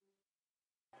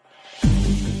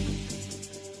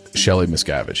Shelly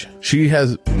Miscavige. She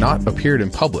has not appeared in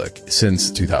public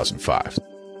since 2005.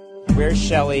 Where's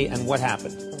Shelly and what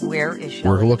happened? Where is Shelly?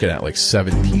 We're looking at like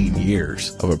 17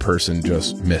 years of a person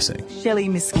just missing. Shelly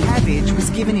Miscavige was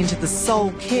given into the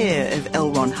sole care of L.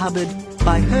 Ron Hubbard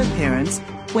by her parents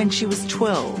when she was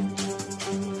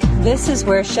 12. This is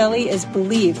where Shelly is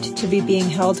believed to be being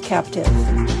held captive.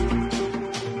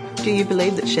 Do you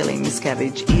believe that Shelly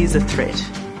Miscavige is a threat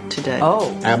today?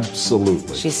 Oh,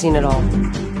 absolutely. She's seen it all.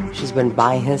 She's been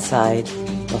by his side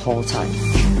the whole time.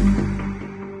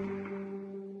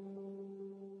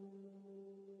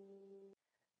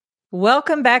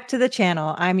 Welcome back to the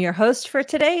channel. I'm your host for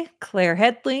today, Claire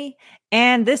Headley,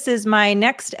 and this is my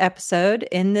next episode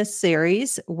in this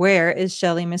series, Where is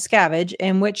Shelly Miscavige?,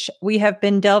 in which we have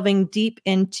been delving deep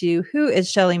into who is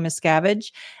Shelly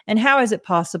Miscavige and how is it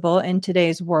possible in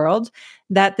today's world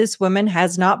that this woman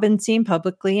has not been seen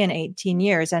publicly in 18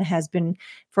 years and has been,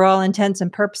 for all intents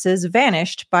and purposes,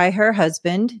 vanished by her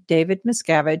husband, David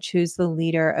Miscavige, who's the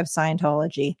leader of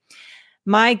Scientology.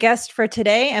 My guest for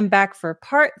today and back for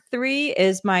part 3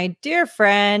 is my dear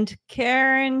friend,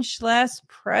 Karen Schless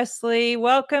Presley.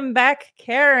 Welcome back,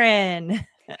 Karen.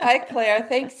 Hi, Claire.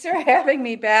 Thanks for having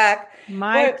me back.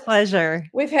 My pleasure.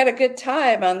 We've had a good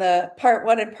time on the part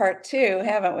 1 and part 2,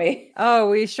 haven't we? Oh,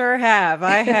 we sure have.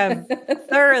 I have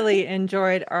thoroughly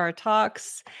enjoyed our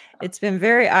talks. It's been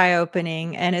very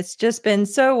eye-opening, and it's just been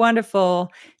so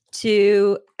wonderful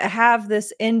to have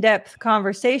this in-depth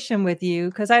conversation with you,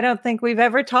 because I don't think we've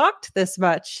ever talked this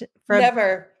much.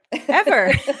 Never.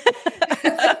 Ever.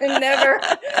 Never.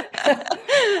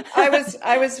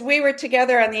 We were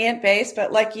together on the int base,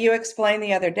 but like you explained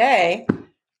the other day,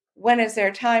 when is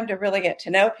there time to really get to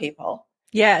know people?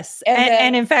 Yes.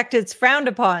 And in fact, it's frowned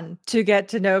upon to get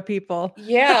to know people.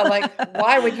 Yeah. Like,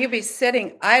 why would you be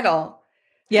sitting idle?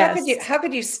 Yes. How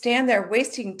could you stand there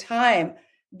wasting time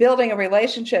building a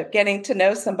relationship, getting to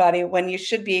know somebody when you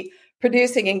should be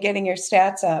producing and getting your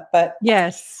stats up? But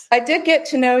yes, I did get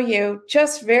to know you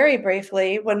just very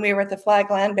briefly when we were at the Flag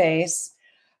Land Base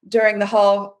during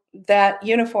that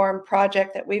uniform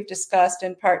project that we've discussed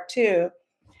in part 2.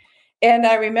 And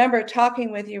I remember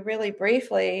talking with you really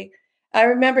briefly. I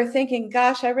remember thinking,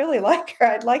 gosh, I really like her.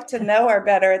 I'd like to know her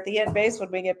better at the end base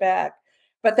when we get back.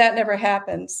 But that never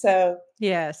happened. So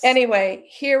yes. Anyway,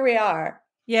 here we are.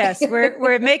 Yes,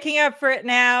 we're making up for it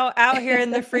now out here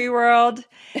in the free world,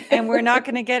 and we're not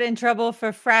going to get in trouble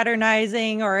for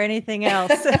fraternizing or anything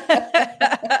else.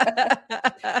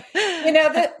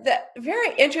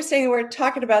 Very interesting. We're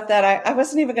talking about that. I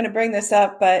wasn't even going to bring this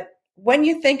up, but when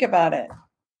you think about it,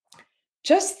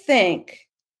 just think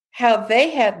how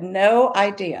they had no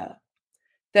idea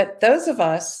that those of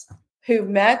us who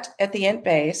met at the int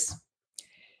base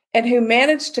and who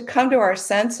managed to come to our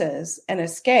senses and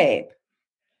escape,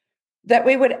 that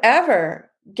we would ever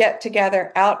get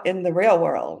together out in the real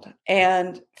world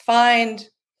and find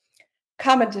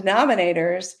common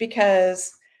denominators,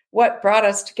 because what brought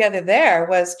us together there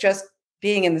was just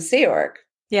being in the Sea Org.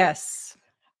 Yes.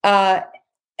 And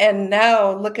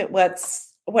now look at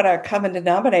what our common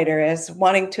denominator is,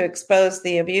 wanting to expose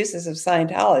the abuses of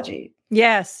Scientology.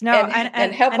 Yes. No.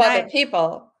 And help other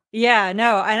people. Yeah.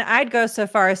 No. And I'd go so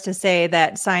far as to say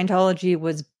that Scientology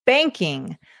was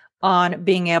banking on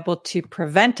being able to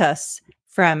prevent us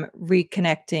from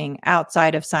reconnecting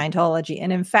outside of Scientology.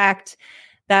 And in fact,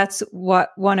 that's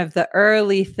what one of the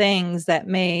early things that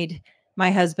made my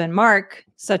husband, Mark,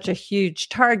 such a huge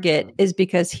target, is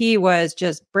because he was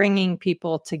just bringing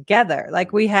people together.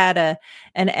 Like, we had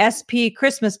an SP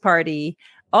Christmas party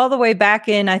all the way back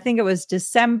in, I think it was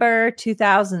December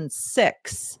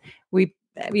 2006. We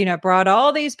brought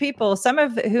all these people, some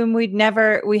of whom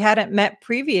we hadn't met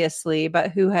previously, but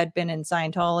who had been in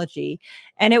Scientology.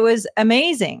 And it was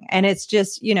amazing. And it's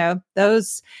just,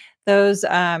 those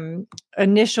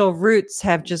initial roots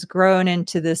have just grown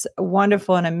into this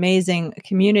wonderful and amazing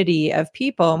community of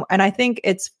people. And I think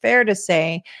it's fair to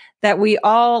say that we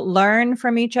all learn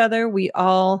from each other. We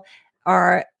all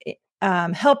are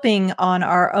helping on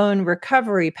our own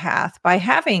recovery path by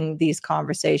having these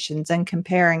conversations and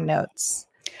comparing notes.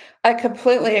 I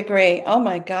completely agree. Oh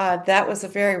my God, that was a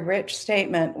very rich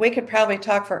statement. We could probably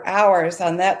talk for hours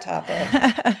on that topic.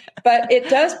 But it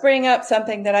does bring up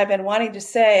something that I've been wanting to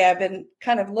say. I've been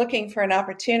kind of looking for an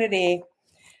opportunity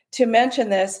to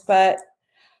mention this, but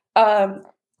I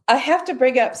have to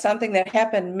bring up something that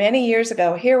happened many years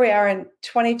ago. Here we are in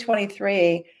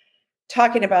 2023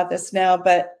 talking about this now,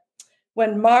 but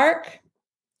when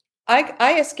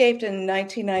I escaped in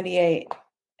 1998,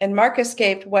 and Mark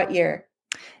escaped what year?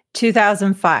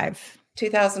 2005.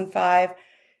 2005.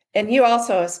 And you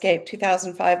also escaped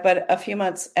 2005, but a few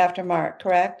months after Mark,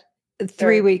 correct?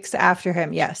 3 weeks after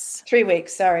him. Yes. 3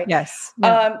 weeks. Sorry. Yes.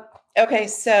 No. Okay.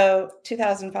 So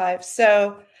 2005.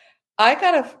 So I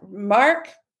got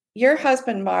your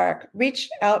husband, Mark,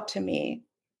 reached out to me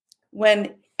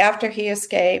after he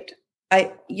escaped.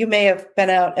 You may have been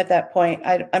out at that point.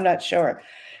 I'm not sure,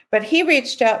 but he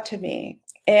reached out to me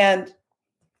and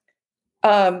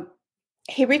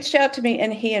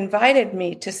he invited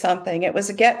me to something. It was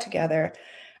a get together.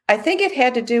 I think it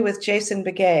had to do with Jason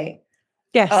Begay.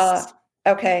 Yes.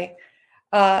 Okay.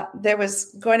 There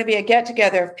was going to be a get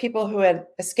together of people who had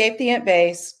escaped the Ant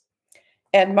base,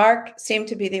 and Mark seemed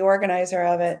to be the organizer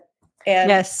of it. And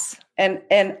yes. And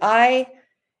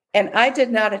I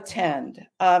did not attend.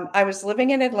 I was living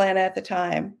in Atlanta at the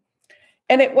time,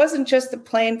 and it wasn't just the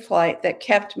plane flight that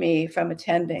kept me from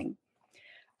attending.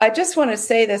 I just want to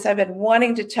say this. I've been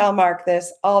wanting to tell Mark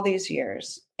this all these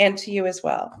years, and to you as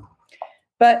well.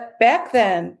 But back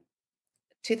then,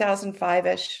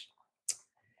 2005-ish,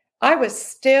 I was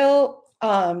still,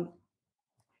 I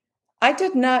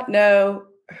did not know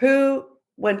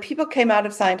when people came out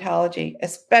of Scientology,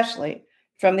 especially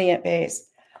from the Ant base,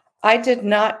 I did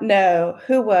not know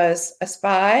who was a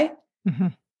spy,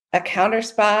 a counter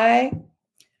spy,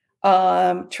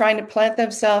 trying to plant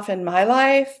themselves in my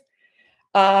life.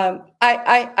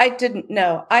 I didn't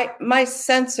know. My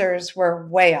sensors were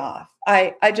way off.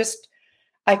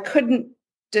 I couldn't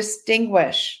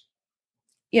distinguish,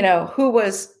 who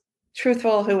was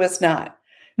truthful, who was not.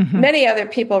 Many other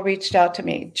people reached out to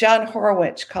me. John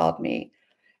Horwich called me.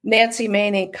 Nancy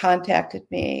Maney contacted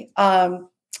me.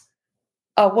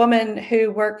 A woman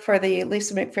who worked for the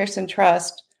Lisa McPherson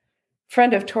Trust,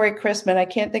 friend of Tori Chrisman, I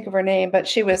can't think of her name, but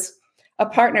she was a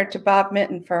partner to Bob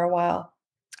Minton for a while.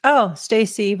 Oh,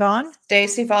 Stacy Vaughn?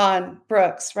 Stacy Vaughn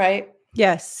Brooks, right?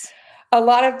 Yes. A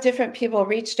lot of different people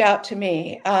reached out to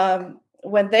me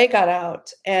when they got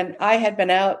out, and I had been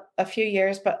out a few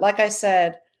years, but like I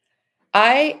said,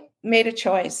 I made a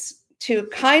choice to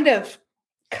kind of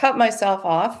cut myself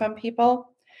off from people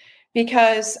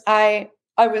because I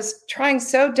was trying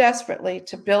so desperately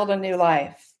to build a new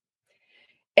life.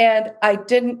 And I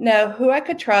didn't know who I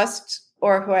could trust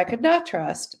or who I could not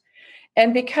trust.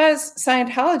 And because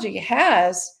Scientology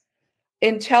has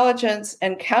intelligence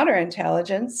and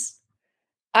counterintelligence,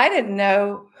 I didn't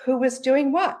know who was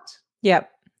doing what.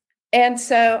 Yep. And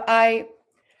so I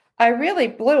really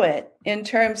blew it in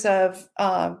terms of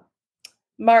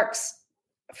Mark's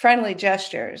friendly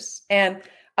gestures. And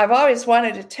I've always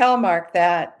wanted to tell Mark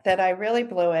that I really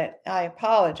blew it. I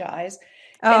apologize.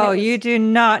 Oh, you do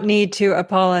not need to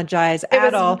apologize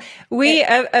at all.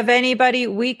 Of anybody,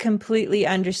 we completely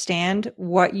understand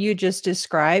what you just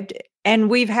described.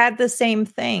 And we've had the same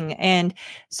thing. And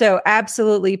so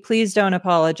absolutely, please don't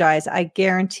apologize. I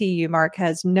guarantee you, Mark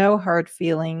has no hard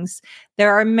feelings.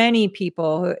 There are many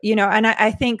people, and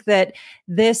I think that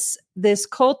this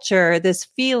culture, this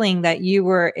feeling that you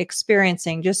were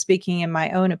experiencing, just speaking in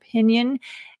my own opinion,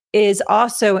 is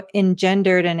also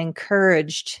engendered and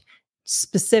encouraged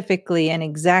specifically and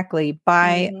exactly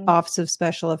by Office of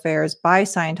Special Affairs, by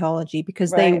Scientology,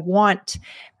 because they want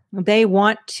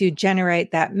to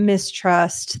generate that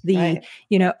mistrust, the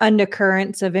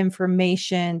undercurrents of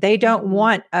information. They don't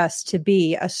want us to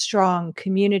be a strong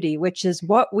community, which is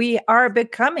what we are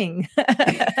becoming.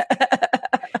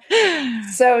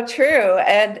 So true.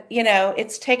 And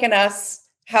it's taken us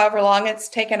however long it's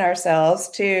taken ourselves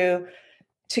to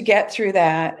get through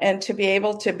that and to be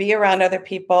able to be around other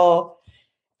people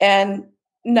and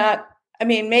not,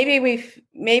 maybe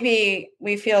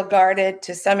we feel guarded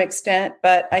to some extent,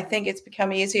 but I think it's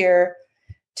become easier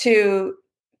to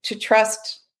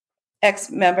trust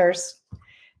ex-members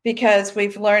because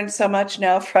we've learned so much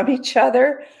now from each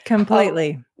other.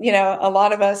 Completely. A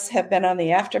lot of us have been on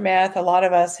the aftermath. A lot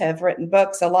of us have written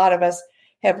books. A lot of us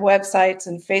have websites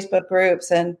and Facebook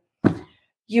groups. And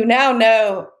you now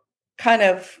know kind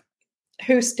of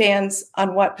who stands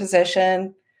on what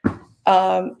position.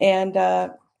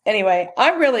 Anyway,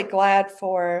 I'm really glad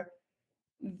for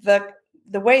the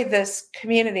way this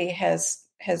community has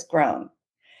grown.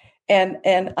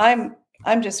 And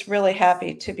I'm just really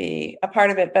happy to be a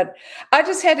part of it. But I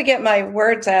just had to get my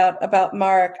words out about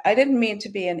Mark. I didn't mean to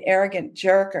be an arrogant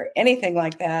jerk or anything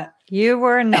like that. You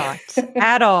were not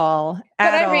at all.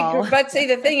 But see,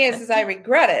 the thing is I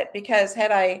regret it because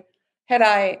had I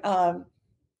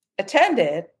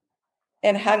attended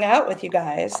and hung out with you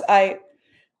guys,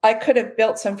 I could have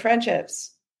built some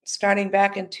friendships starting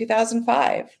back in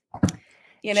 2005.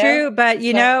 True, but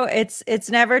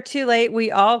it's never too late.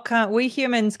 We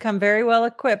humans come very well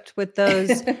equipped with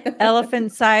those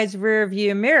elephant-sized rear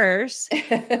view mirrors.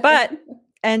 But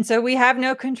And so we have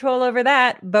no control over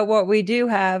that. But what we do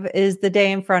have is the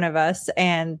day in front of us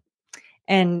and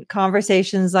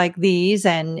conversations like these.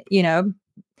 And,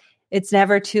 it's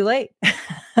never too late.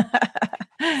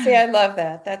 See, I love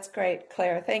that. That's great,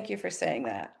 Claire. Thank you for saying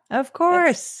that. Of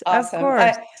course. That's awesome. Of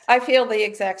course. I feel the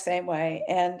exact same way.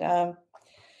 And all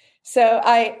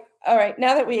right,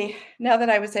 now that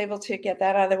I was able to get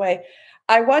that out of the way,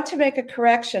 I want to make a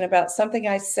correction about something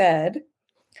I said,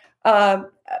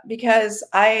 because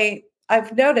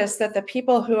I've noticed that the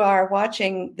people who are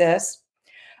watching this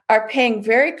are paying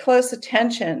very close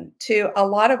attention to a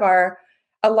lot of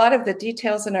the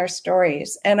details in our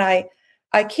stories. And I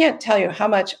can't tell you how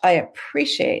much I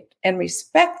appreciate and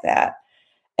respect that,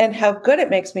 and how good it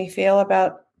makes me feel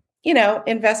about,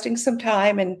 investing some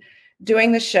time and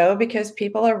doing the show, because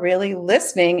people are really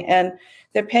listening and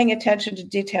they're paying attention to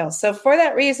details. So for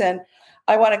that reason,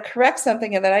 I want to correct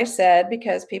something that I said,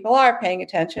 because people are paying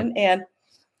attention. And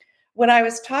when I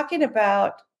was talking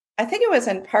about, I think it was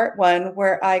in part 1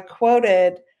 where I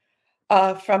quoted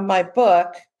from my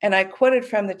book, and I quoted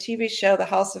from the TV show, The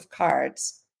House of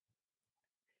Cards.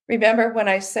 Remember when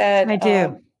I said, I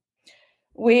do.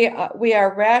 We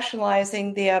are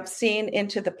rationalizing the obscene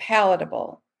into the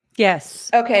palatable. Yes.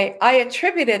 Okay. I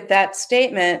attributed that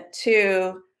statement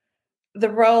to the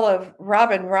role of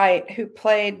Robin Wright, who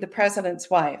played the president's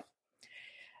wife.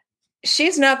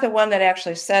 She's not the one that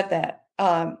actually said that.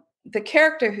 The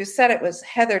character who said it was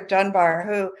Heather Dunbar,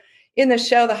 who in the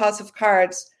show, The House of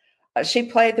Cards, she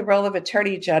played the role of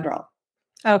Attorney General.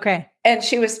 Okay. And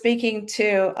she was speaking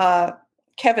to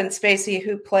Kevin Spacey,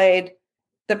 who played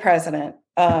the president,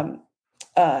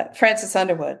 Francis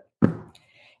Underwood.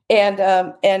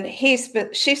 And she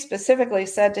specifically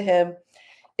said to him,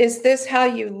 "Is this how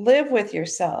you live with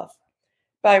yourself?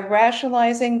 By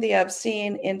rationalizing the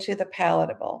obscene into the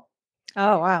palatable?"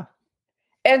 Oh, wow.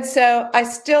 And so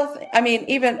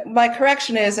even my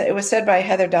correction is it was said by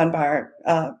Heather Dunbar,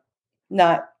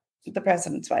 not the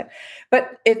president's wife,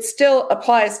 but it still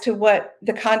applies to what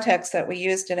the context that we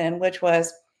used it in, which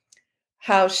was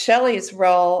how Shelly's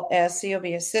role as COB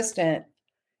assistant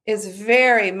is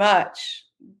very much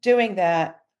doing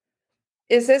that.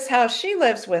 Is this how she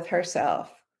lives with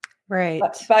herself? Right.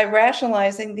 By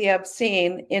rationalizing the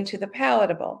obscene into the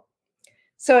palatable.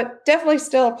 So it definitely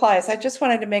still applies. I just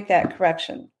wanted to make that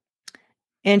correction.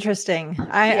 Interesting.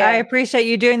 I appreciate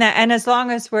you doing that. And as long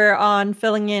as we're on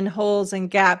filling in holes and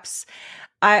gaps,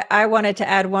 I wanted to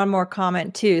add one more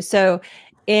comment too. So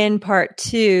in part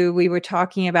 2, we were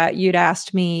talking about, you'd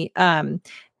asked me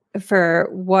for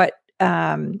what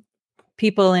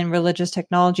people in Religious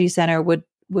Technology Center would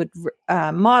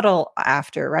model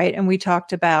after, right? And we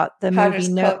talked about the movie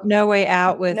No Way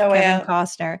Out with Kevin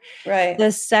Costner. Right.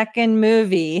 The second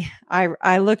movie,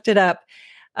 I looked it up,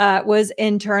 was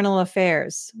Internal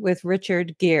Affairs with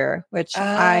Richard Gere, which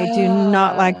I do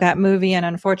not like that movie. And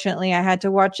unfortunately, I had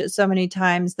to watch it so many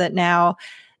times that now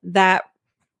that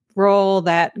role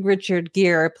that Richard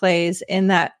Gere plays in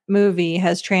that movie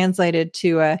has translated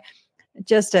to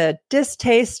just a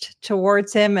distaste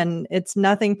towards him. And it's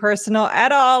nothing personal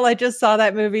at all. I just saw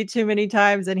that movie too many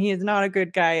times and he is not a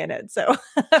good guy in it. So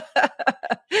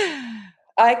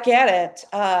I get it.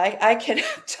 I can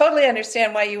totally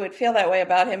understand why you would feel that way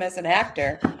about him as an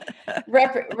actor,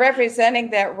 representing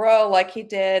that role like he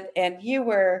did. And you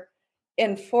were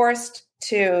enforced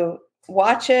to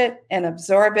watch it and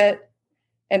absorb it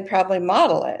and probably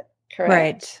model it, correct?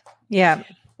 Right. Yeah.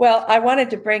 Well, I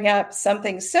wanted to bring up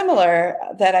something similar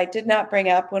that I did not bring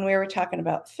up when we were talking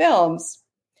about films.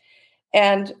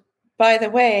 And by the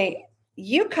way,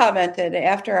 you commented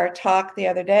after our talk the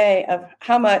other day of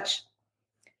how much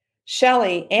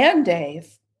Shelly and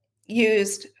Dave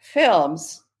used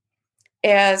films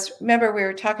as, remember we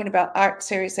were talking about Art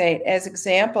Series 8 as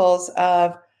examples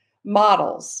of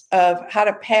models of how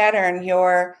to pattern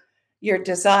your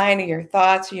design or your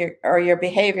thoughts or your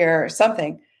behavior or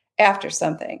something after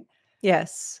something.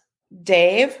 Yes.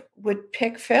 Dave would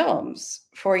pick films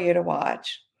for you to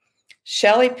watch.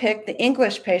 Shelly picked The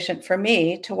English Patient for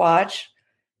me to watch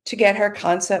to get her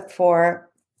concept for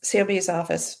COB's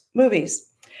office movies.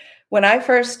 When I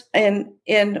first,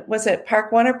 was it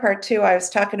part 1 or part 2, I was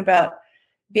talking about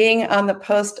being on the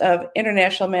post of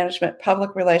International Management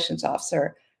Public Relations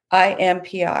Officer,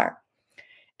 IMPR.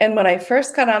 And when I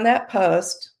first got on that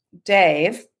post,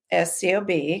 Dave, as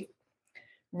COB,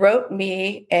 wrote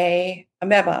me a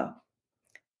memo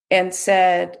and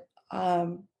said,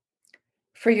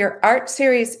 for your Art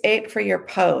Series 8 for your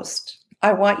post,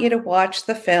 I want you to watch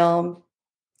the film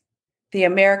The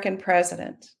American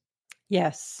President.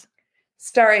 Yes.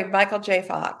 Starring Michael J.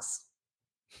 Fox.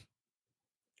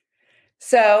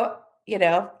 So,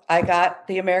 I got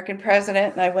The American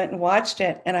President and I went and watched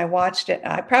it, and I watched it.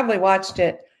 I probably watched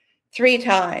it 3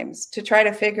 times to try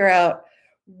to figure out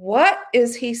what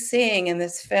is he seeing in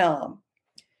this film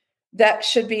that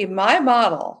should be my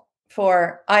model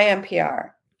for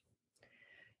IMPR.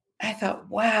 I thought,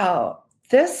 wow,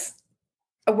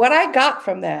 what I got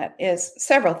from that is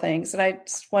several things, and I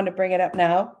just want to bring it up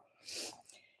now,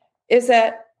 is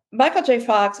that Michael J.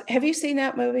 Fox, have you seen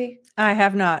that movie? I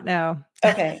have not, no.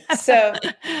 Okay, so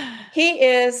he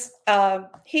is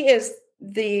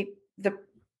the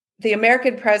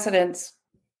American president's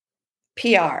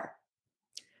PR,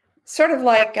 sort of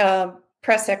like a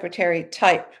press secretary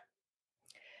type,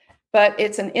 but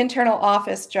it's an internal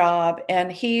office job,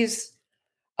 and he's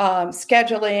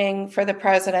scheduling for the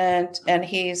president, and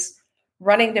he's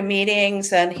running to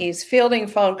meetings, and he's fielding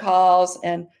phone calls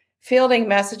and fielding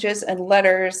messages and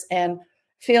letters and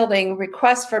fielding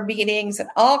requests for meetings and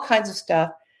all kinds of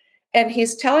stuff. And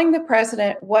he's telling the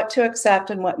president what to accept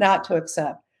and what not to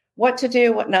accept, what to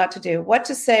do, what not to do, what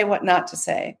to say, what not to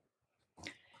say.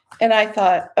 And I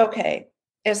thought, okay,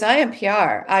 as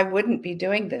IMPR, I wouldn't be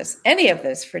doing any of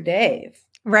this for Dave.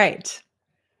 Right.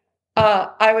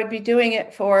 I would be doing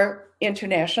it for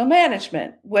international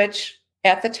management, which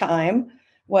at the time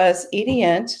was Edie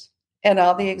Int and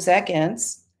all the exec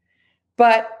ints.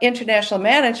 But international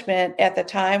management at the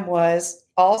time was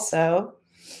also,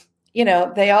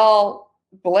 they all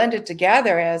blended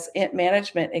together as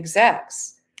management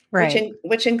execs, right.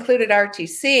 which included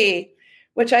RTC,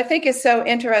 which I think is so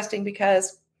interesting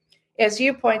because, as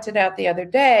you pointed out the other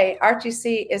day,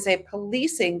 RTC is a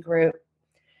policing group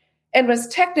and was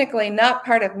technically not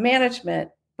part of management,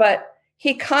 but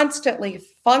he constantly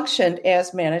functioned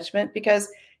as management because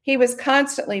he was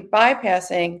constantly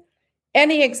bypassing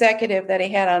any executive that he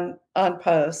had on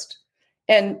post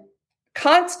and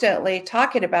constantly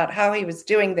talking about how he was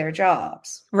doing their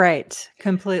jobs. Right.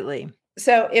 Completely.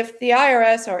 So if the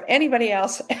IRS or anybody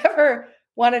else ever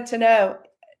wanted to know,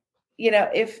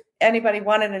 if anybody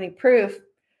wanted any proof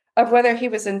of whether he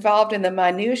was involved in the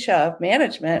minutia of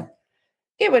management,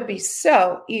 it would be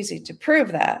so easy to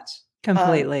prove that.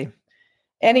 Completely.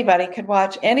 Anybody could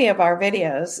watch any of our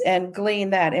videos and glean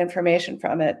that information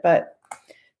from it. But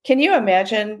can you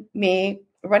imagine me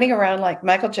running around like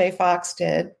Michael J. Fox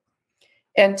did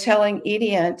and telling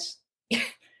Edie Int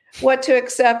what to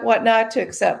accept, what not to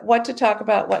accept, what to talk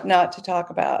about, what not to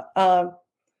talk about?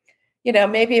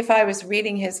 Maybe if I was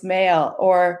reading his mail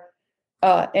or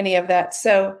any of that.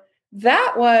 So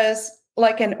that was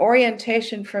like an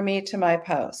orientation for me to my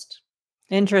post.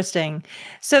 Interesting.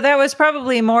 So that was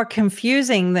probably more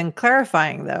confusing than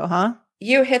clarifying, though, huh?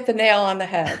 You hit the nail on the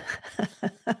head.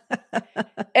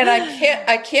 And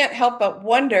I can't help but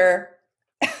wonder,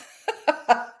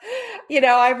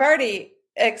 I've already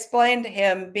explained to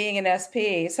him being an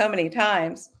SP so many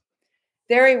times.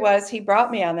 There he was. He brought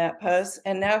me on that post,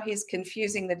 and now he's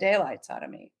confusing the daylights out of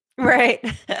me. Right.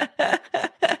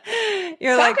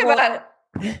 You're Talk like, about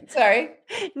it. Sorry.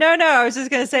 No, I was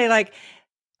just going to say,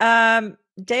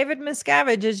 David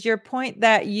Miscavige, is your point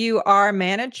that you are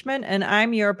management and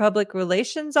I'm your public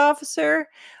relations officer?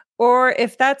 Or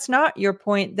if that's not your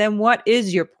point, then what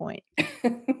is your point?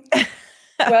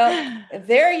 Well,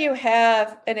 there you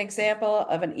have an example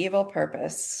of an evil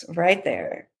purpose right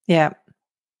there. Yeah.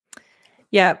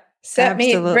 Yeah. Bring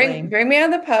me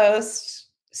on the post,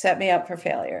 set me up for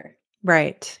failure.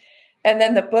 Right. And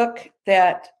then the book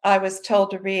that I was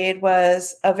told to read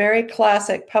was a very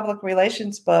classic public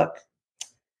relations book.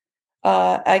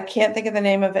 I can't think of the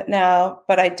name of it now,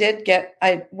 but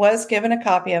I was given a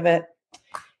copy of it,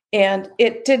 and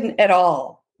it didn't at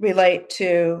all relate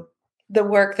to the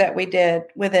work that we did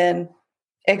within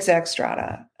exec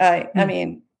strata. I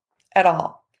mean, at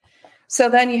all. So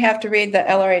then you have to read the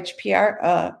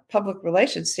LRHPR public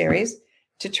relations series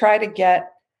to try to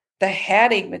get the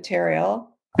Hattie material.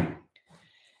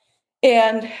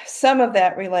 And some of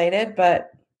that related,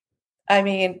 but I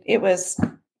mean, it was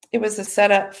a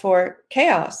setup for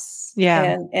chaos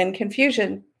and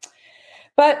confusion.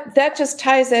 But that just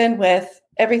ties in with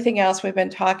everything else we've been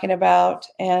talking about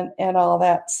and all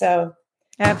that. So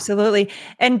absolutely.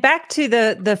 And back to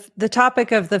the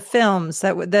topic of the films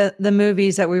that the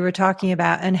movies that we were talking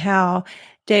about, and how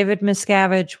David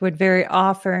Miscavige would very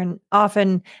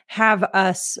often have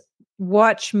us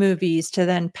watch movies to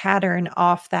then pattern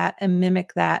off that and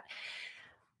mimic that.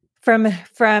 From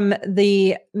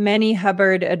the many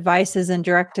Hubbard advices and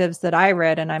directives that I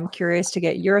read, and I'm curious to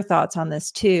get your thoughts on this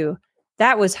too,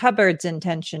 that was Hubbard's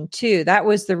intention too. That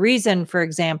was the reason, for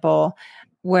example,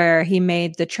 where he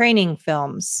made the training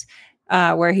films,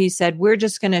 where he said, we're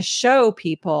just going to show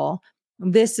people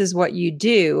this is what you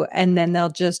do. And then they'll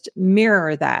just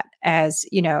mirror that as,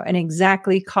 and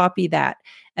exactly copy that.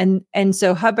 And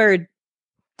so Hubbard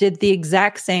did the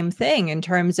exact same thing in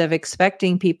terms of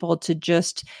expecting people to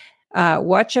just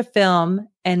watch a film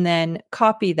and then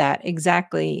copy that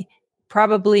exactly,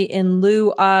 probably in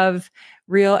lieu of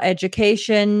real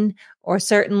education, or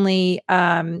certainly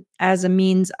as a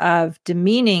means of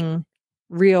demeaning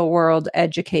real world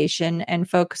education and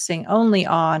focusing only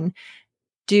on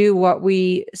do what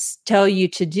we tell you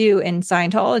to do in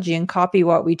Scientology and copy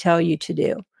what we tell you to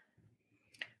do.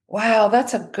 Wow,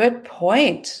 that's a good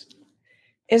point.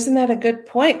 Isn't that a good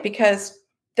point? Because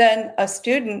then a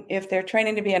student, if they're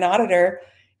training to be an auditor,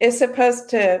 is supposed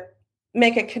to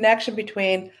make a connection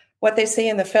between what they see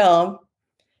in the film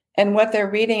and what they're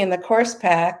reading in the course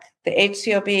pack, the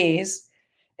HCOBs,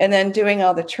 and then doing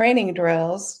all the training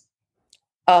drills.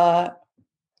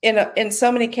 In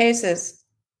so many cases,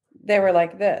 they were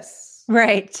like this.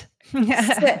 Right.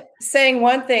 Saying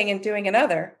one thing and doing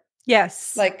another.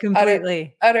 Yes, like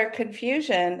completely. Utter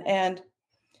confusion. And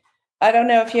I don't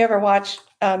know if you ever watched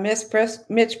Mitch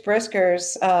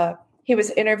Brisker's, he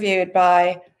was interviewed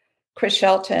by Chris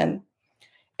Shelton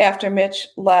after Mitch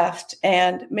left,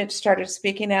 and Mitch started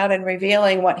speaking out and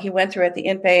revealing what he went through at the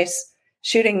in-base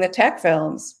shooting the tech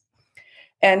films.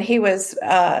 And he was,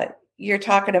 you're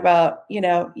talking about,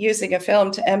 using a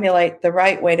film to emulate the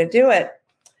right way to do it.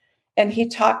 And he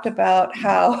talked about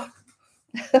how,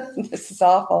 this is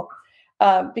awful,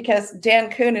 because Dan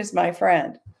Kuhn is my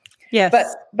friend.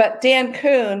 Yes. But Dan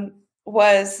Kuhn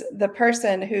was the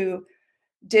person who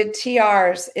did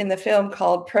TRs in the film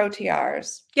called Pro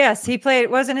TRs. Yes, he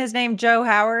played, wasn't his name Joe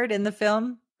Howard in the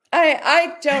film?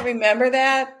 I don't remember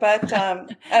that, but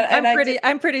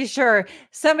I'm pretty sure.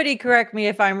 Somebody correct me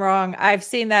if I'm wrong. I've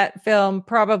seen that film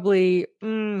probably,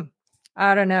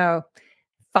 I don't know,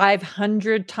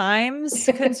 500 times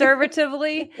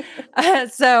conservatively.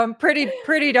 So I'm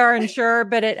pretty darn sure,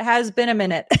 but it has been a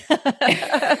minute.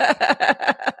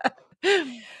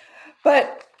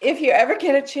 But if you ever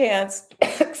get a chance,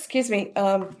 excuse me,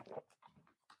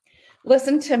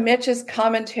 listen to Mitch's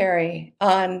commentary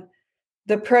on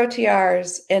the Pro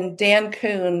TRs and Dan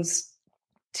Kuhn's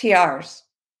TRs.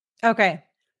 Okay.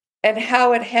 And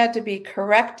how it had to be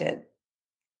corrected.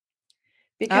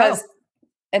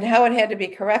 And how it had to be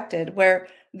corrected, where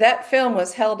that film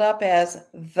was held up as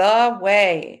the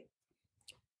way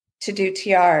to do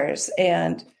TRs.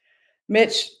 And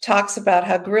Mitch talks about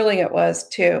how grueling it was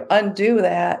to undo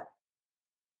that,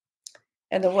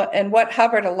 and what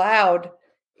Hubbard allowed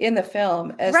in the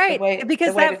film as right, the way, because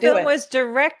the way that film was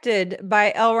directed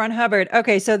by L. Ron Hubbard.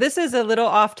 Okay, so this is a little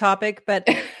off topic, but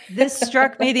this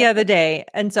struck me the other day,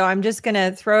 and so I'm just going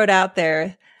to throw it out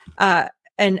there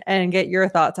and get your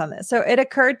thoughts on this. So it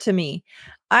occurred to me,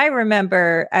 I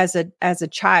remember as a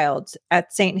child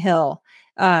at St. Hill,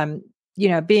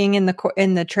 being in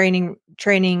the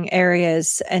training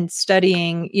areas and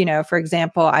studying. For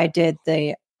example, I did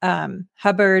the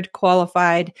Hubbard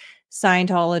qualified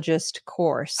Scientologist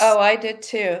course. Oh, I did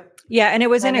too. Yeah, and it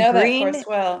was in a green. That course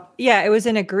well. Yeah, it was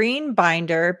in a green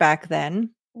binder back then,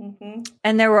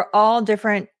 and there were all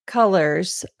different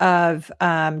colors of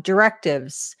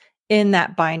directives in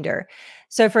that binder.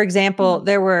 So, for example,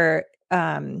 there were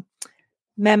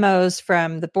memos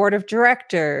from the board of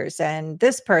directors and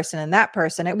this person and that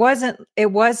person. It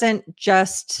wasn't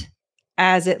just,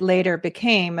 as it later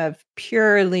became, of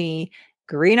purely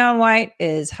green on white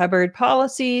is Hubbard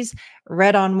policies,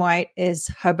 red on white is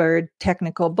Hubbard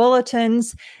technical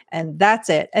bulletins, and that's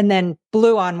it. And then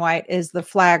blue on white is the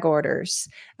flag orders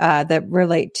that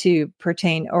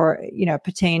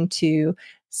pertain to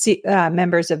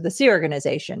members of the Sea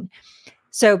organization.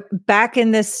 So back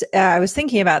in this, I was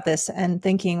thinking about this and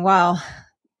thinking, wow,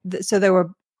 so there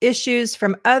were issues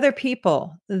from other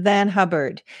people than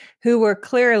Hubbard who were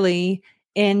clearly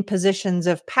in positions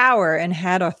of power and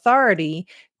had authority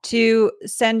to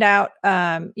send out,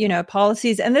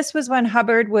 policies. And this was when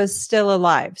Hubbard was still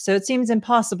alive. So it seems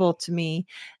impossible to me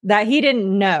that he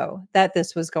didn't know that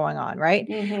this was going on, right?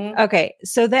 Mm-hmm. Okay.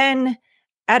 So then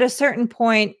at a certain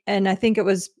point, and I think it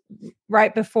was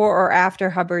right before or after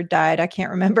Hubbard died, I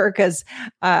can't remember, because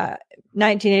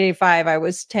 1985, I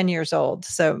was 10 years old.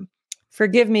 So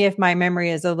forgive me if my memory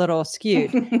is a little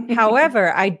skewed.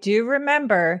 However, I do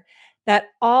remember that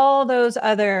all those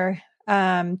other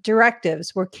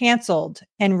directives were canceled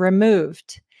and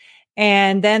removed.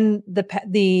 And then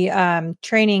the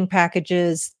training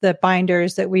packages, the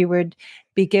binders that we would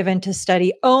be given to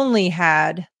study, only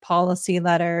had policy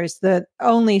letters,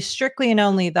 strictly and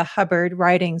only the Hubbard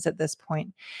writings at this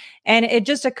point. And it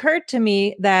just occurred to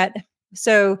me that,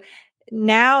 so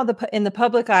now in the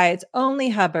public eye, it's only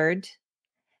Hubbard.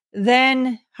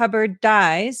 Then Hubbard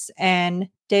dies, and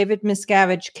David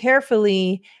Miscavige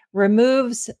carefully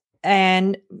removes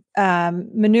and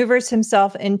maneuvers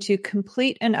himself into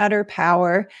complete and utter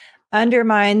power,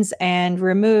 undermines and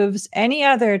removes any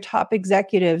other top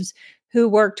executives who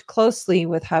worked closely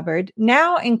with Hubbard,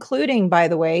 now including, by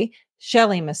the way,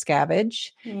 Shelly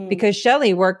Miscavige, because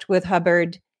Shelly worked with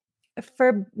Hubbard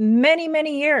for many,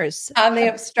 many years.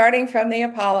 Starting from the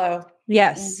Apollo.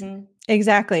 Yes,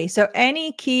 exactly. So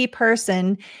any key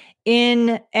person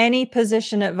in any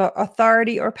position of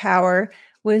authority or power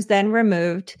was then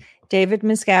removed. David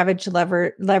Miscavige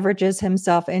leverages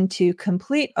himself into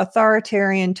complete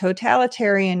authoritarian,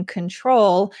 totalitarian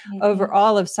control over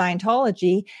all of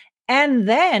Scientology, and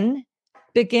then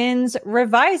begins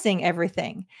revising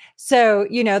everything. So,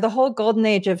 the whole golden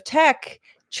age of tech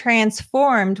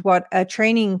transformed what a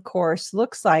training course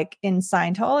looks like in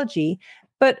Scientology.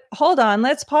 But hold on,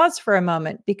 let's pause for a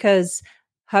moment, because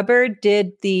Hubbard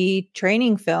did the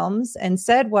training films and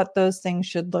said what those things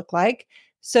should look like.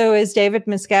 So is David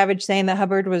Miscavige saying that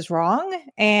Hubbard was wrong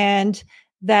and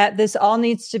that this all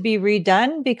needs to be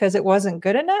redone because it wasn't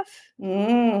good enough?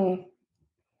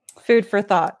 Food for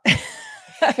thought.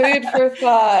 Food for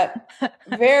thought.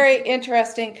 Very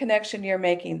interesting connection you're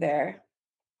making there.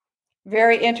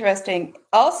 Very interesting.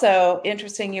 Also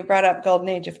interesting, you brought up Golden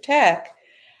Age of Tech.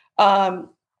 And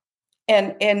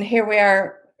here we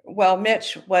are. Well,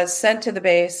 Mitch was sent to the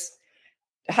base,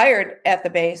 hired at the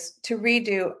base to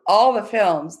redo all the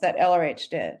films that LRH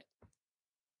did.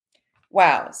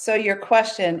 Wow. So your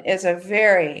question is a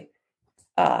very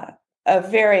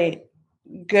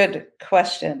good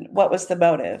question. What was the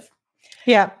motive?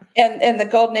 Yeah. And the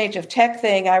Golden Age of Tech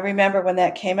thing, I remember when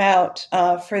that came out,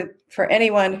 for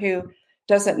anyone who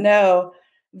doesn't know,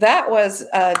 that was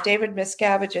David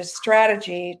Miscavige's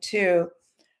strategy to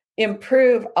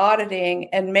improve auditing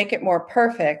and make it more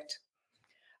perfect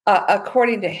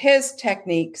according to his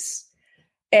techniques.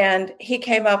 And he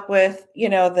came up with,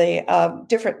 the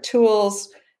different tools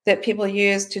that people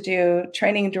use to do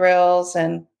training drills.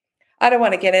 And I don't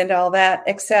want to get into all that,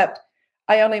 except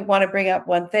I only want to bring up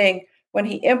one thing. When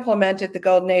he implemented the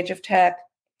Golden Age of Tech,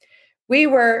 we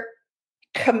were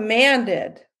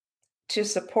commanded to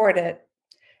support it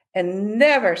and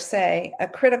never say a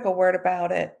critical word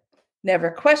about it,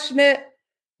 never question it,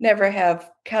 never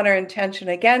have counter intention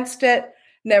against it,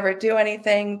 never do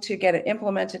anything to get it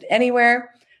implemented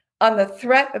anywhere, on the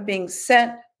threat of being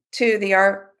sent to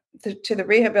the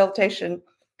rehabilitation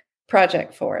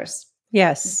project force.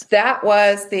 Yes. That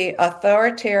was the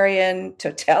authoritarian,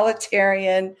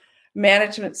 totalitarian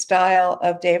management style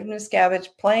of David Miscavige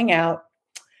playing out.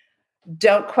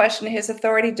 Don't question his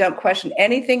authority. Don't question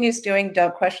anything he's doing.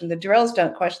 Don't question the drills.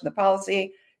 Don't question the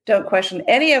policy. Don't question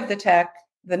any of the tech,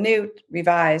 the new,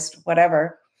 revised,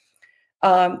 whatever,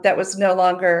 that was no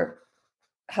longer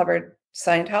Hubbard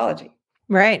Scientology.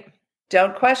 Right.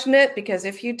 Don't question it, because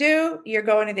if you do, you're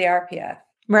going to the RPF.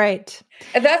 Right.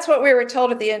 And that's what we were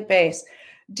told at the int base.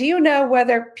 Do you know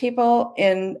whether people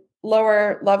in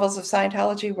lower levels of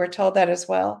Scientology were told that as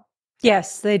well?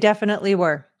 Yes, they definitely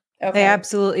were. Okay. They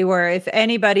absolutely were. If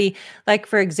anybody, like,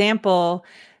 for example,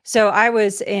 so I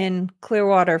was in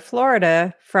Clearwater,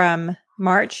 Florida from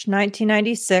March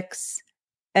 1996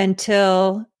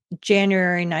 until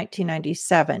January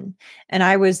 1997. And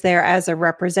I was there as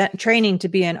a training to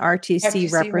be an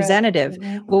RTC representative. Right.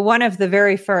 Mm-hmm. Well, one of the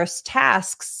very first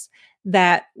tasks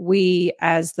that we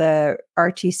as the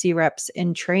RTC reps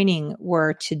in training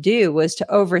were to do was to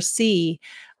oversee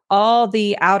all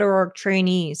the outer org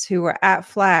trainees who were at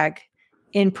Flag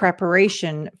in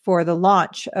preparation for the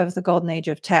launch of the Golden Age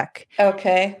of Tech.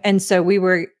 Okay. And so we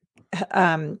were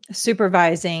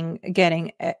supervising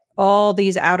getting all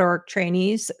these outer org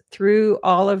trainees through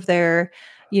all of their,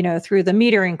 through the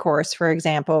metering course, for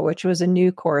example, which was a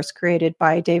new course created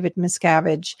by David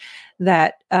Miscavige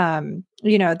that,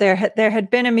 there had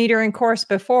been a metering course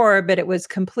before, but it was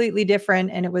completely different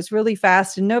and it was really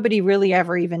fast and nobody really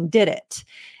ever even did it.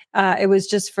 It was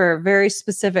just for very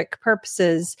specific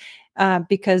purposes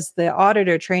because the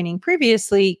auditor training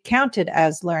previously counted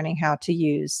as learning how to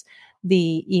use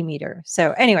the e-meter.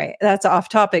 So anyway, that's off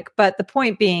topic. But the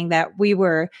point being that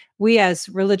we as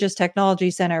Religious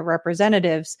Technology Center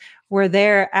representatives were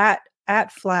there at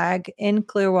Flag in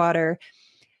Clearwater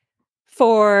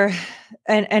for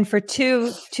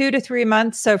 2 to 3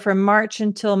 months. So from March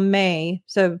until May.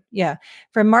 So yeah,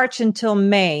 from March until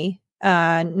May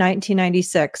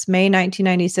 1996. May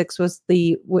 1996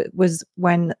 was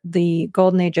when the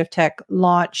Golden Age of Tech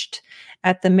launched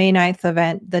at the May 9th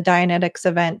event, the Dianetics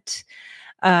event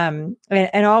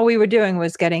And all we were doing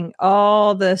was getting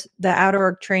all the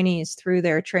out-org trainees through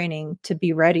their training to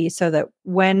be ready so that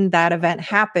when that event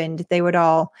happened, they would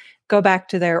all go back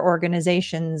to their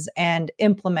organizations and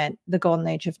implement the golden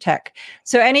age of tech.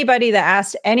 So anybody that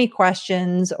asked any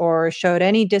questions or showed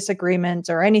any disagreements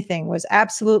or anything was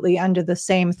absolutely under the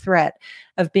same threat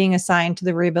of being assigned to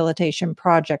the rehabilitation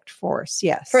project force.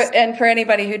 Yes. For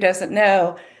anybody who doesn't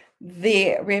know,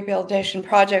 the Rehabilitation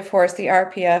Project Force, the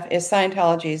RPF, is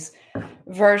Scientology's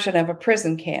version of a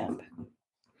prison camp.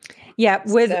 Yeah,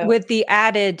 with the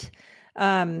added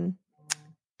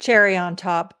cherry on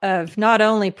top of not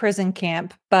only prison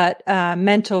camp, but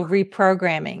mental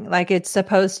reprogramming. Like it's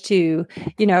supposed to,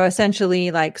 essentially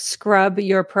like scrub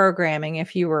your programming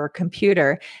if you were a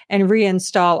computer and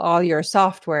reinstall all your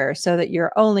software so that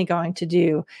you're only going to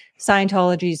do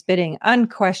Scientology's bidding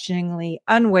unquestioningly,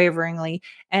 unwaveringly,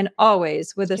 and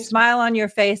always with a smile on your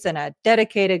face and a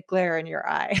dedicated glare in your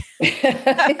eye.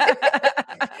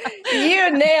 You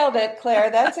nailed it,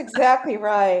 Claire. That's exactly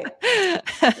right.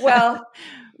 Well,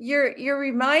 you're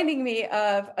reminding me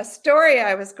of a story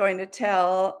I was going to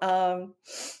tell.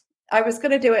 I was going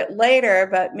to do it later,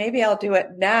 but maybe I'll do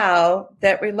it now,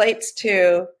 that relates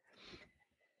to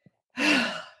the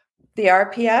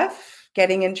RPF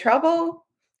getting in trouble,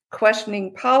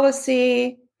 questioning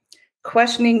policy,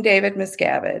 questioning David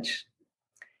Miscavige,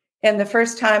 and the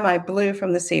first time I blew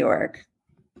from the Sea Org.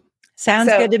 Sounds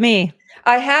good to me.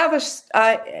 I have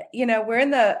we're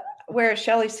in the Where is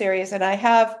Shelly series, and I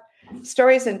have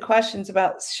stories and questions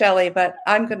about Shelly, but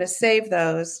I'm going to save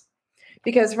those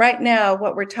because right now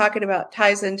what we're talking about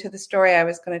ties into the story I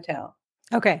was going to tell.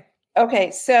 Okay.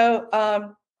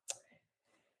 So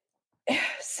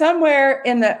somewhere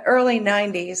in the early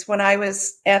 90s, when I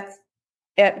was at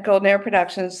Golden Air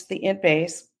Productions, the Int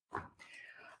base,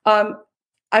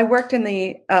 I worked in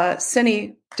the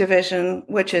cine division,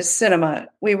 which is cinema.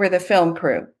 We were the film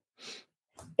crew.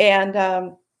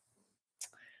 And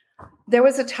there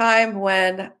was a time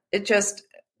when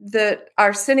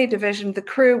our cine division, the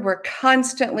crew were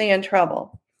constantly in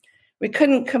trouble. We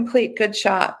couldn't complete good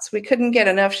shots. We couldn't get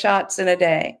enough shots in a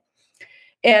day.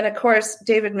 And of course,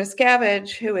 David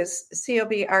Miscavige, who is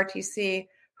COB RTC,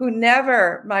 who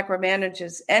never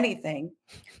micromanages anything,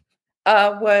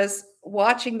 was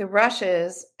watching the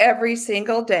rushes every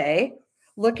single day,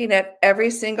 looking at every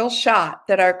single shot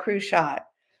that our crew shot.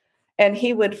 And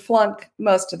he would flunk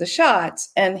most of the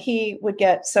shots, and he would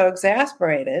get so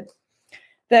exasperated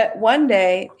that one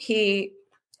day he,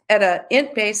 at an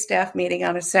Int-based staff meeting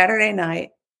on a Saturday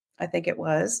night, I think it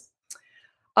was,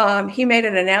 he made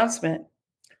an announcement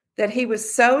that he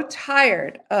was so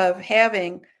tired of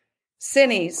having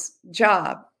Cine's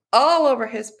job all over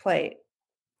his plate.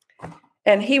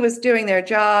 And he was doing their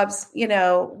jobs,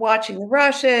 watching the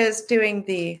rushes, doing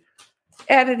the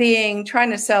editing,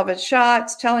 trying to salvage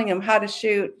shots, telling him how to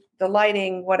shoot, the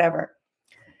lighting, whatever,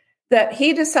 that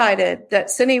he decided that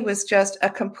Cine was just a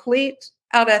complete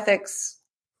out ethics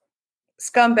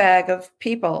scumbag of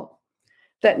people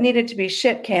that needed to be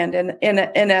shit canned in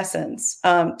essence,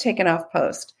 taken off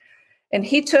post. And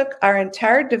he took our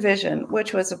entire division,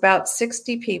 which was about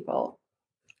 60 people,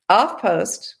 off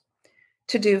post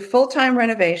to do full-time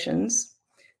renovations,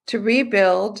 to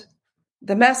rebuild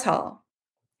the mess hall,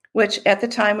 which at the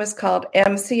time was called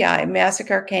MCI,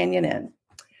 Massacre Canyon Inn.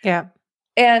 Yeah.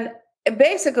 And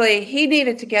basically, he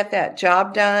needed to get that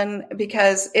job done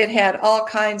because it had all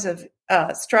kinds of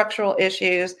structural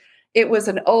issues. It was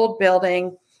an old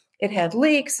building. It had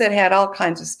leaks. It had all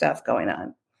kinds of stuff going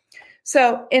on.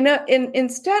 So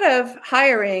instead of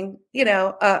hiring,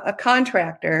 a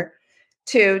contractor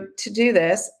to do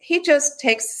this, he just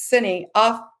takes Cine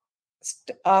off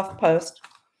post.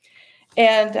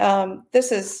 And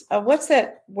this is, what's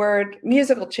that word?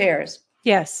 Musical chairs.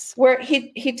 Yes. Where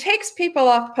he takes people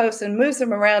off post and moves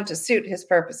them around to suit his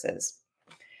purposes.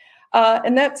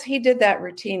 And he did that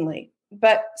routinely.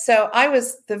 But so I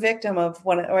was the victim of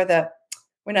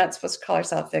we're not supposed to call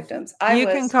ourselves victims. You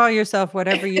can call yourself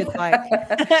whatever you'd like.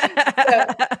 So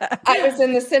I was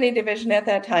in the Cine division at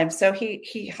that time. So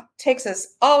he takes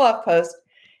us all off post,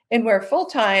 and we're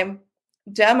full-time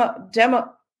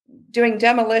doing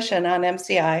demolition on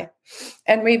MCI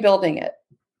and rebuilding it.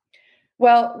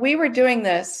 Well, we were doing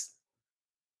this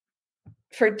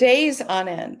for days on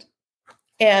end,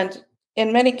 and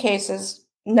in many cases,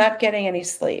 not getting any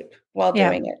sleep while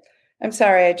doing it. I'm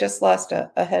sorry, I just lost a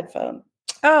headphone.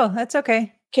 Oh, that's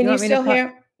okay. Can you still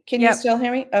hear? Can you still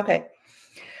hear me? Okay.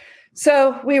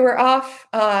 So we were off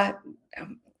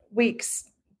weeks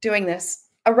doing this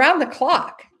around the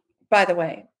clock, by the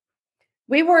way.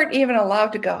 We weren't even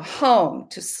allowed to go home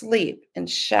to sleep and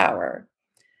shower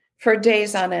for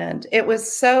days on end. It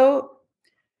was so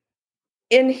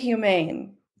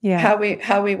inhumane how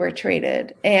we were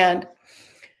treated. And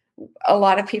a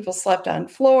lot of people slept on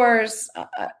floors,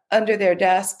 under their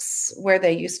desks where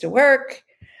they used to work.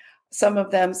 Some of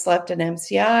them slept in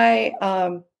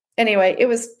MCI. Anyway, it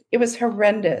was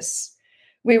horrendous.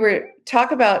 We were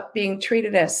talk about being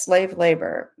treated as slave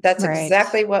labor. That's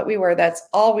exactly what we were. That's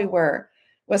all we were,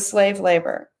 was slave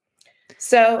labor.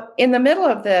 So in the middle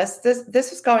of this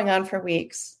was going on for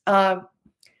weeks.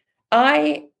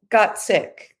 I got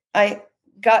sick. I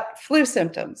got flu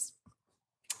symptoms.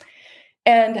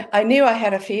 And I knew I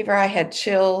had a fever. I had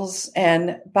chills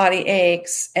and body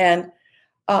aches and,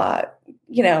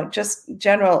 just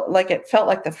general, like it felt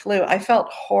like the flu. I felt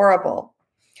horrible.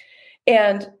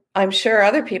 And I'm sure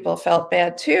other people felt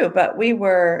bad too, but we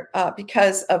were,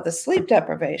 because of the sleep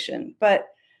deprivation. But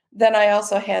then I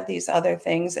also had these other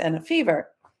things and a fever.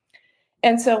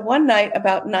 And so one night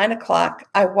about 9:00,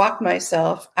 I walked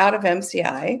myself out of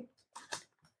MCI.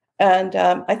 And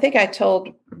I think I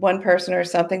told one person or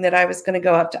something that I was going to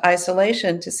go up to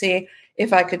isolation to see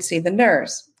if I could see the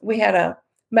nurse. We had a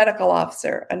medical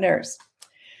officer, a nurse.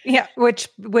 Yeah, which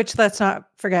let's not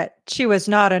forget, she was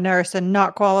not a nurse and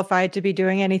not qualified to be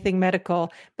doing anything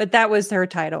medical, but that was her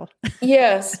title.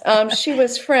 Yes, she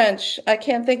was French. I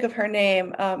can't think of her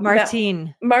name.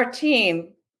 Martine.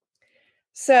 Martine.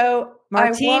 So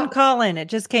Martine Collin. It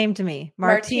just came to me.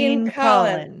 Martine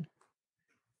Collin.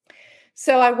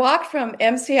 So I walked from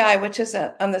MCI, which is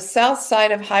on the south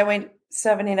side of Highway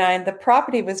 79. The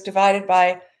property was divided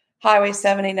by Highway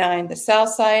 79. The south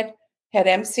side had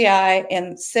MCI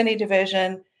and Cine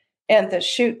Division and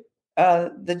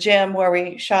the gym where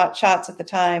we shot shots at the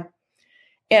time,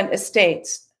 and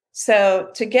estates. So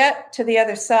to get to the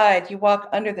other side, you walk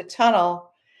under the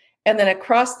tunnel and then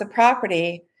across the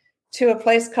property to a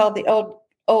place called the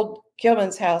Old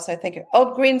Gilman's House, I think,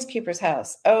 Old Greenskeeper's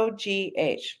House,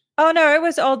 OGH. Oh, no, it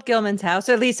was Old Gilman's House.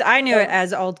 At least I knew it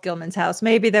as Old Gilman's House.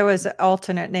 Maybe there was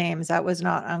alternate names. That was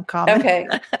not uncommon. Okay.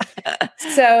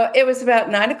 So it was about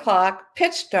 9:00,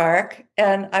 pitch dark,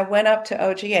 and I went up to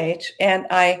OGH and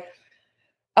I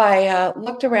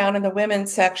looked around in the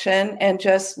women's section and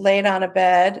just laid on a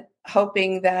bed,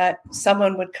 hoping that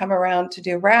someone would come around to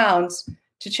do rounds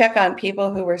to check on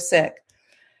people who were sick.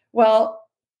 Well,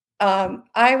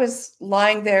 I was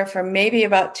lying there for maybe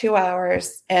about 2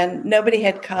 hours and nobody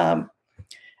had come.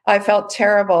 I felt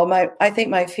terrible. I think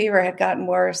my fever had gotten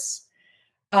worse.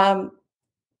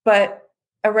 But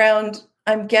around,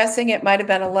 I'm guessing it might have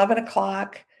been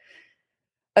 11:00,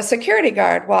 a security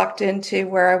guard walked into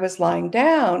where I was lying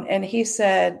down and he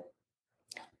said,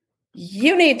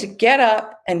 "You need to get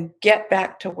up and get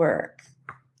back to work."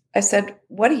 I said,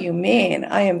 "What do you mean?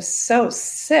 I am so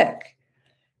sick."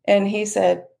 And he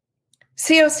said,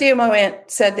 COCMO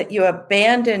said that you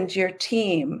abandoned your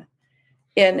team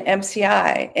in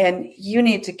MCI and you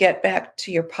need to get back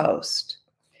to your post.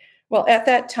 Well, at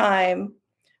that time,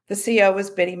 the CO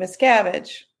was Biddy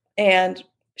Miscavige, and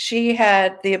she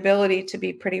had the ability to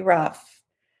be pretty rough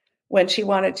when she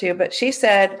wanted to, but she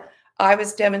said I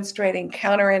was demonstrating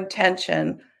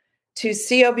counterintention to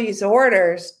COB's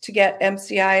orders to get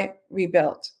MCI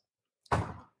rebuilt.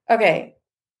 Okay.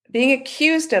 Being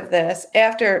accused of this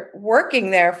after working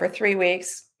there for 3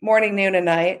 weeks, morning, noon, and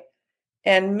night,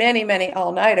 and many, many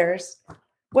all-nighters,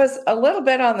 was a little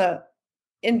bit on the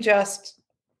unjust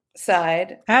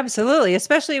side. Absolutely,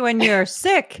 especially when you're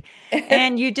sick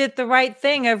and you did the right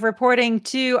thing of reporting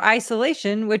to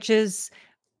isolation, which is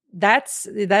that's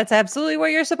absolutely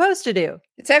what you're supposed to do.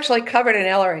 It's actually covered in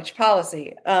LRH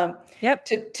policy.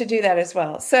 To do that as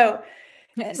well. So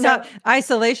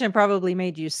isolation probably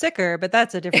made you sicker, but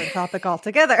that's a different topic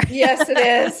altogether. Yes, it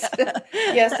is.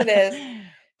 Yes, it is.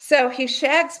 So he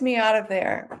shags me out of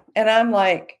there. And I'm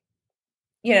like,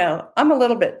 I'm a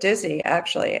little bit dizzy,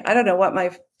 actually. I don't know what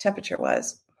my temperature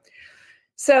was.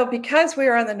 So because we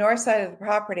were on the north side of the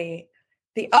property,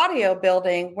 the audio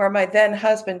building where my then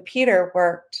husband, Peter,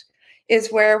 worked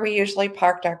is where we usually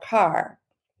parked our car.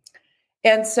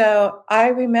 And so I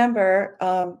remember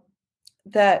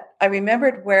I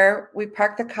remembered where we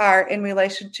parked the car in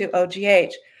relation to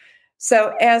OGH.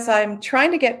 So as I'm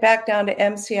trying to get back down to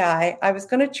MCI, I was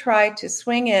going to try to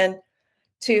swing in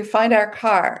to find our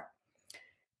car.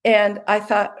 And I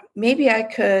thought maybe I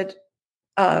could,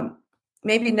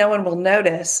 maybe no one will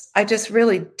notice. I just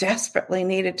really desperately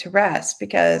needed to rest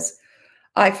because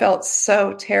I felt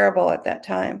so terrible at that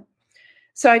time.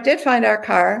 So I did find our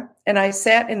car and I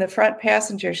sat in the front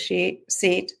passenger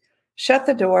seat, shut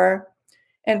the door,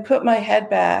 and put my head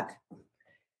back.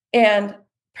 And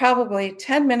probably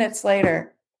 10 minutes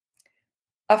later,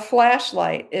 a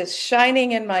flashlight is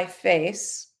shining in my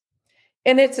face,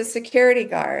 and it's a security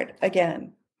guard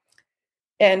again.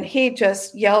 And he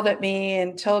just yelled at me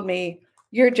and told me,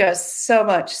 "You're just so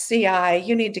much CI.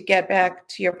 You need to get back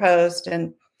to your post,"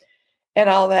 and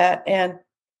all that. And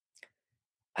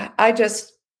I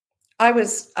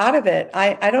was out of it.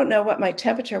 I don't know what my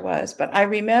temperature was, but I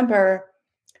remember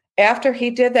after he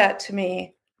did that to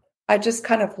me, I just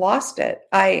kind of lost it.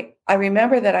 I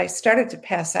remember that I started to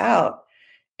pass out,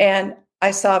 and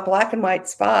I saw black and white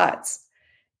spots,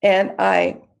 and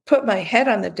I put my head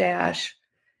on the dash,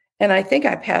 and I think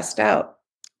I passed out.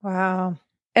 Wow.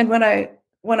 And when I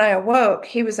awoke,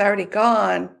 he was already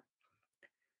gone.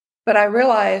 But I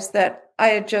realized that I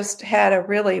had just had a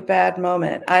really bad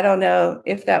moment. I don't know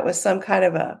if that was some kind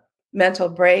of a mental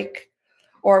break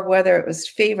or whether it was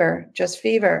fever, just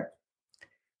fever.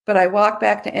 But I walked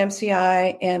back to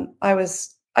MCI, and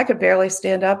I could barely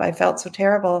stand up. I felt so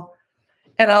terrible.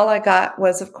 And all I got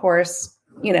was, of course,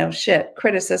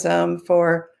 criticism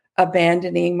for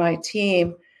abandoning my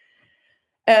team.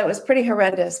 And it was pretty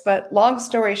horrendous. But long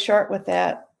story short with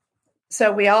that,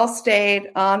 so we all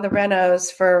stayed on the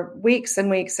renos for weeks and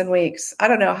weeks and weeks. I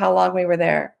don't know how long we were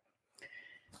there.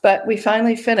 But we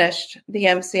finally finished the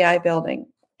MCI building.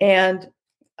 And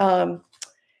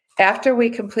after we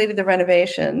completed the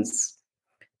renovations,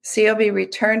 COB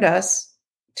returned us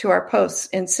to our posts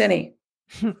in Cine.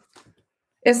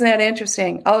 Isn't that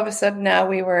interesting? All of a sudden now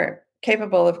we were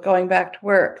capable of going back to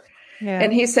work. Yeah.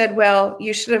 And he said, "Well,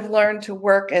 you should have learned to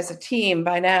work as a team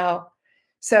by now."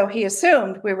 So he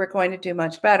assumed we were going to do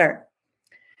much better.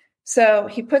 So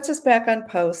he puts us back on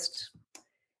post.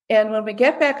 And when we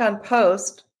get back on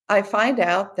post, I find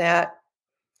out that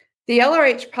the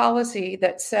LRH policy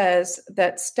that says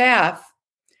that staff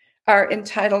are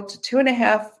entitled to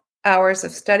 2.5 hours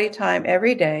of study time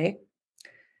every day,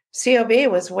 COB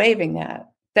was waiving that.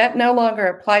 That no longer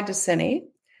applied to Cine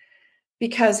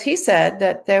because he said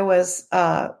that there was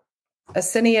a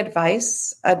Cine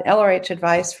advice, an LRH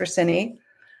advice for Cine,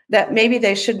 that maybe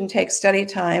they shouldn't take study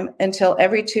time until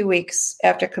every 2 weeks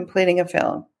after completing a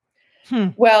film.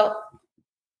 Well,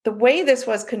 the way this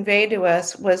was conveyed to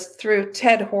us was through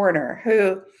Ted Horner,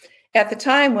 who at the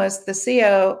time was the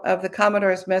CO of the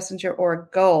Commodore's Messenger Org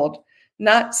Gold,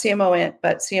 not CMO Int,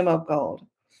 but CMO Gold.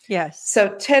 Yes.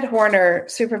 So Ted Horner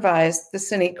supervised the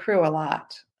Cine crew a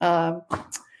lot.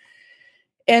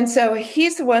 And so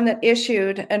he's the one that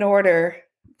issued an order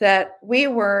that we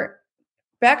were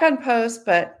back on post,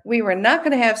 but we were not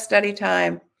going to have study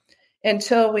time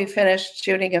until we finished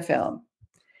shooting a film.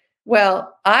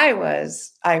 Well, I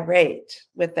was irate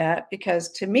with that because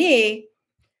to me,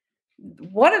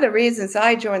 one of the reasons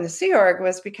I joined the Sea Org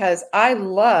was because I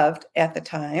loved at the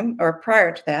time, or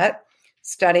prior to that,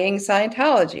 studying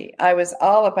Scientology. I was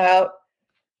all about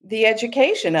the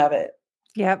education of it.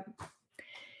 Yep.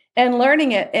 And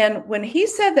learning it. And when he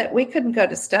said that we couldn't go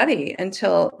to study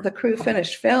until the crew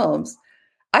finished films,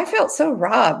 I felt so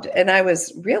robbed and I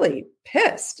was really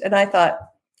pissed. And I thought,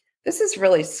 this is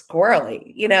really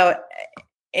squirrely.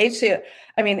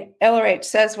 LRH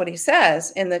says what he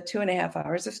says in the 2.5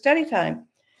 hours of study time.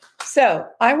 So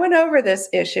I went over this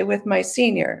issue with my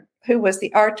senior, who was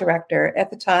the art director at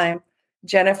the time,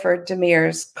 Jennifer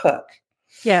Demire's cook.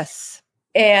 Yes.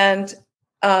 And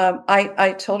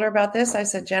I told her about this. I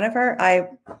said, "Jennifer, I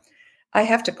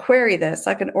have to query this,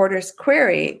 like an orders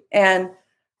query. And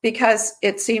because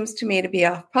it seems to me to be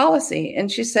off policy."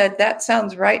 And she said, "That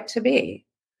sounds right to me."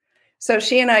 So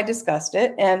she and I discussed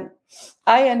it, and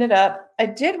I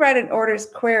did write an orders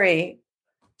query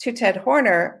to Ted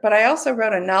Horner, but I also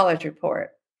wrote a knowledge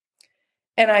report.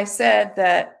 And I said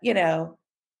that,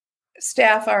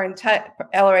 staff are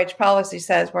LRH policy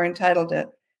says we're entitled to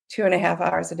 2.5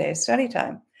 hours a day of study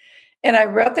time. And I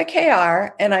wrote the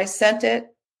KR and I sent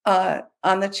it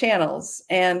on the channels.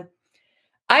 And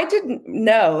I didn't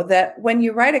know that when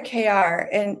you write a KR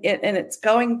and it's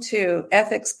going to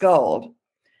Ethics Gold,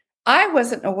 I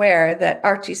wasn't aware that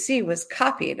RTC was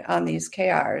copied on these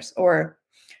KRs, or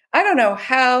I don't know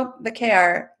how the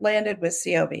KR landed with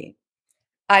COB.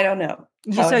 I don't know.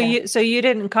 So you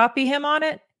didn't copy him on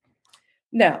it?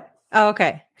 No. Oh,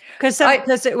 okay.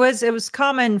 Because it was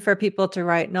common for people to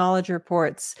write knowledge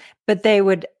reports, but they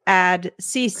would add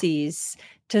CCs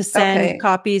to send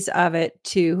copies of it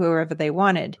to whoever they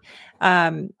wanted.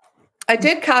 I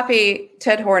did copy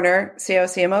Ted Horner,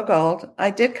 CMO Gold. I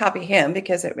did copy him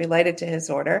because it related to his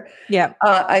order. Yeah.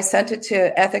 I sent it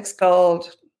to Ethics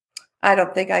Gold. I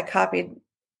don't think I copied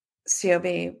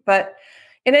COB, but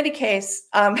in any case,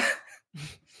 I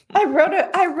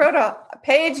wrote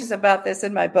pages about this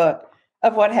in my book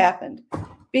of what happened,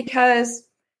 because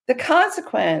The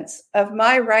consequence of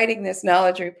my writing this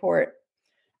knowledge report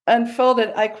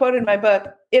unfolded, I quote in my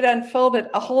book, it unfolded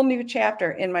a whole new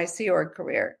chapter in my Sea Org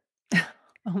career.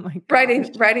 Oh my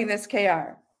God. Writing this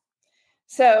KR.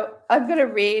 So I'm going to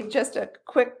read just a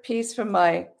quick piece from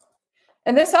and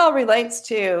this all relates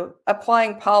to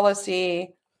applying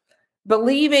policy,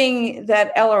 believing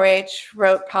that LRH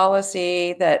wrote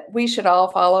policy, that we should all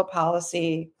follow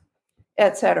policy,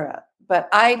 etc. But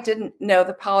I didn't know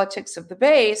the politics of the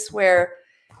base, where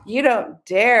you don't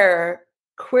dare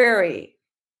query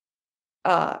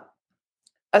a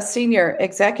senior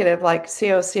executive like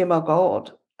CMO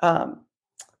Gold.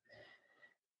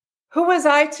 Who was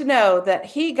I to know that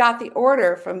he got the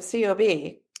order from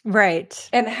COB? Right.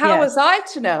 And how was I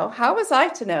to know? How was I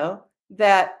to know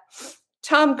that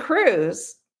Tom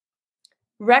Cruise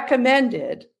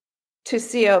recommended to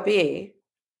COB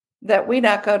that we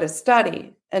not go to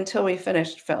study until we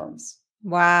finished films?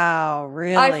 Wow,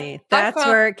 really? That's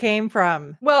where it came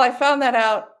from. Well, I found that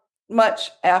out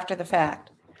much after the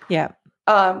fact. Yeah.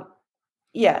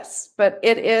 Yes, but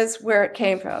it is where it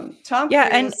came from. Tom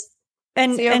Cruise,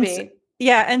 and COB.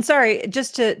 And sorry,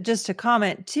 just to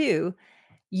comment too,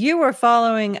 you were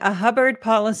following a Hubbard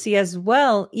policy as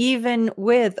well, even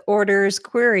with orders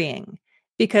querying,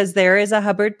 because there is a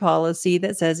Hubbard policy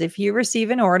that says if you receive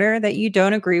an order that you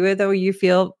don't agree with, or you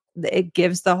feel it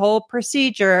gives the whole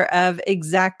procedure of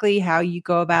exactly how you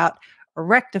go about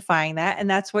rectifying that. And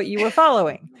that's what you were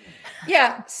following.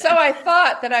 Yeah. So I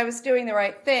thought that I was doing the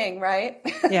right thing, right?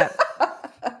 Yeah.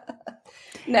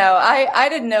 No, I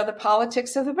didn't know the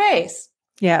politics of the base.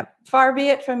 Yeah. Far be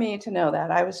it from me to know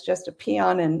that. I was just a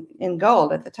peon in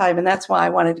gold at the time. And that's why I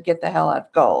wanted to get the hell out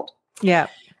of gold. Yeah.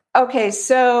 Okay.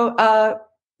 So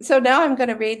now I'm going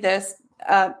to read this.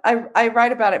 I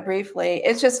write about it briefly.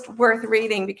 It's just worth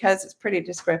reading because it's pretty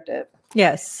descriptive.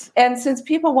 Yes. And since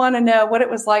people want to know what it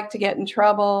was like to get in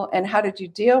trouble and how did you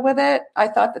deal with it, I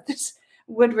thought that this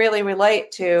would really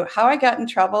relate to how I got in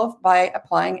trouble by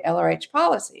applying LRH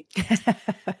policy.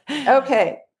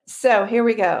 Okay, so here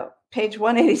we go. Page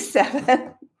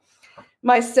 187.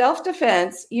 My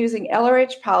self-defense using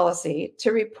LRH policy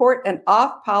to report an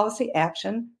off-policy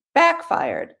action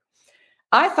backfired.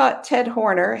 I thought Ted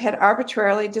Horner had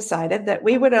arbitrarily decided that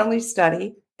we would only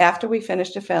study after we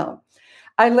finished a film.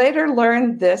 I later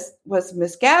learned this was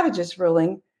Miscavige's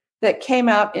ruling that came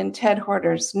out in Ted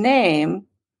Horner's name,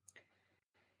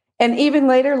 and even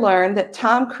later learned that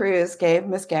Tom Cruise gave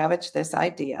Miscavige this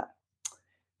idea.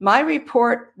 My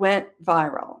report went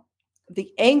viral.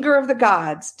 The anger of the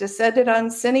gods descended on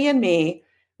Cindy and me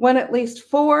when at least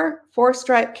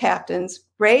four-stripe captains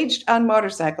raged on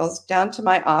motorcycles down to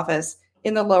my office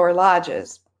in the lower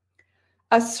lodges.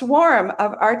 A swarm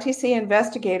of RTC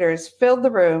investigators filled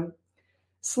the room,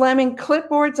 slamming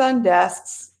clipboards on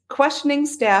desks, questioning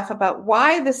staff about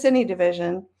why the Cine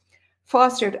division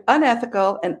fostered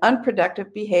unethical and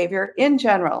unproductive behavior in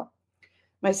general.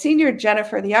 My senior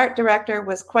Jennifer, the art director,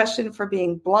 was questioned for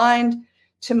being blind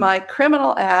to my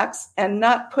criminal acts and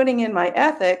not putting in my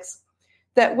ethics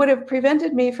that would have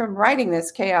prevented me from writing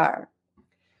this KR.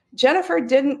 Jennifer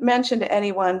didn't mention to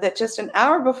anyone that just an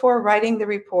hour before writing the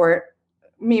report,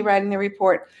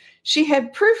 she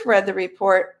had proofread the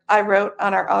report I wrote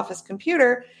on our office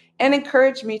computer and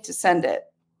encouraged me to send it.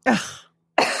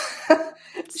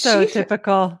 So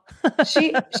typical.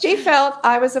 she felt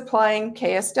I was applying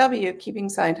KSW, keeping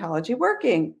Scientology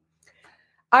working.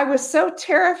 I was so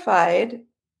terrified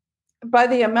by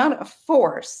the amount of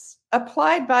force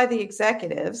applied by the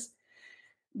executives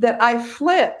that I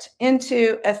flipped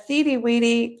into a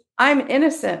thiety-weety, I'm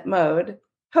innocent mode,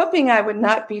 hoping I would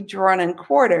not be drawn and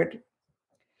quartered.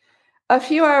 A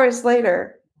few hours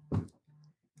later,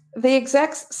 the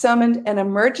execs summoned an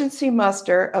emergency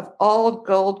muster of all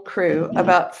gold crew,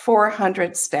 about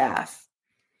 400 staff.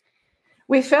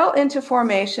 We fell into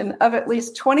formation of at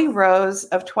least 20 rows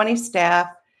of 20 staff,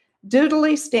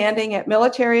 doodly standing at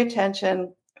military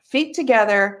attention, feet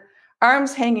together,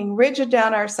 arms hanging rigid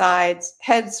down our sides,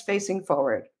 heads facing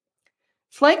forward.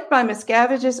 Flanked by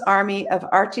Miscavige's army of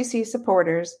RTC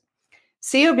supporters,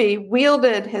 COB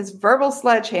wielded his verbal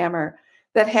sledgehammer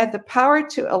that had the power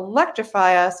to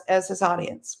electrify us as his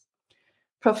audience.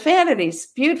 Profanity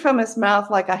spewed from his mouth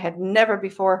like I had never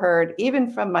before heard,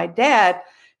 even from my dad,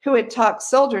 who had talked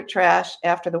soldier trash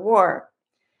after the war.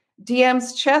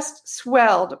 DM's chest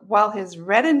swelled while his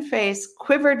reddened face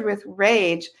quivered with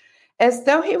rage, as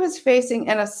though he was facing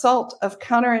an assault of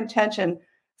counterintention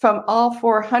from all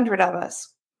 400 of us.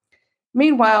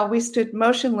 Meanwhile, we stood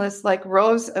motionless like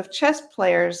rows of chess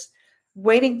players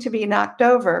waiting to be knocked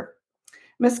over.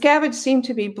 Miscavige seemed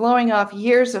to be blowing off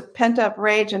years of pent-up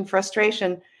rage and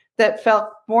frustration that felt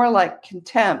more like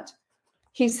contempt.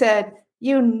 He said,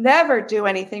 "You never do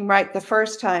anything right the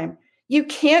first time. You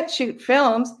can't shoot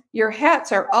films. Your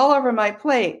hats are all over my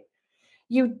plate.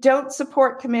 You don't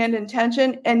support command and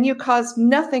tension, and you cause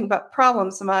nothing but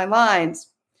problems in my lines."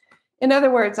 In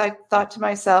other words, I thought to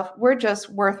myself, we're just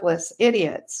worthless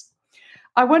idiots.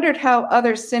 I wondered how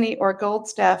other Cine or Gold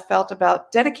staff felt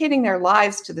about dedicating their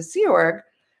lives to the Sea Org,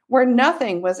 where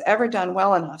nothing was ever done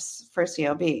well enough for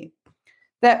COB.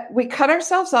 That we cut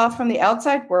ourselves off from the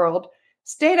outside world,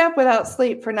 stayed up without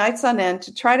sleep for nights on end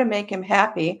to try to make him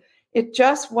happy. It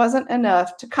just wasn't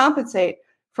enough to compensate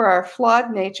for our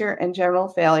flawed nature and general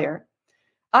failure.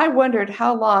 I wondered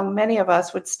how long many of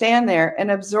us would stand there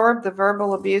and absorb the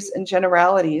verbal abuse and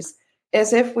generalities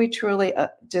as if we truly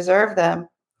deserve them.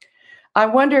 I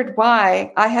wondered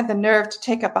why I had the nerve to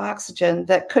take up oxygen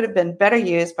that could have been better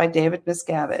used by David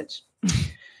Miscavige.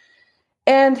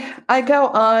 And I go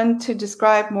on to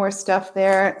describe more stuff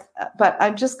there, but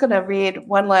I'm just going to read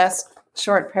one last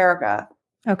short paragraph.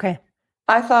 Okay.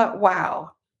 I thought,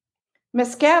 wow,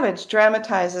 Miscavige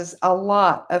dramatizes a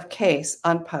lot of case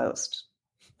on post.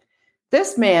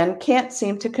 This man can't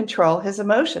seem to control his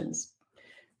emotions.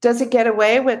 Does he get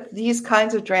away with these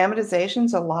kinds of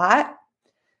dramatizations a lot?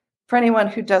 For anyone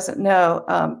who doesn't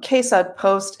know, case on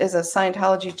post is a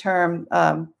Scientology term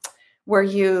where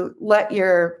you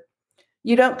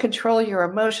don't control your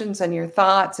emotions and your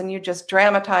thoughts, and you just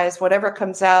dramatize whatever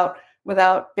comes out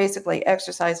without basically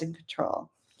exercising control.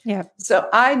 Yeah. So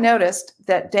I noticed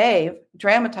that Dave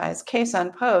dramatized case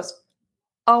on post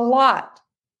a lot.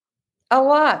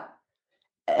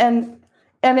 And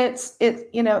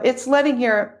it's letting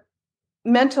your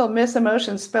mental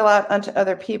misemotions spill out onto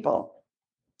other people.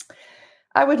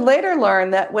 I would later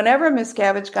learn that whenever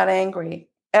Miscavige got angry,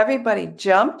 everybody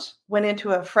jumped, went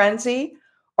into a frenzy,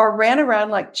 or ran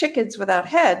around like chickens without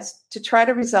heads to try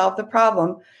to resolve the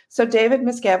problem, so David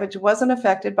Miscavige wasn't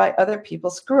affected by other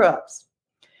people's screw-ups.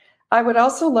 I would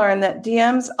also learn that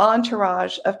DM's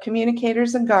entourage of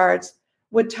communicators and guards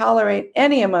would tolerate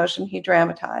any emotion he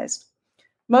dramatized.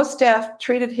 Most staff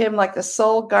treated him like the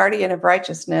sole guardian of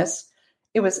righteousness.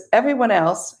 It was everyone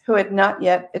else who had not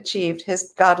yet achieved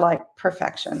his godlike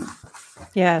perfection.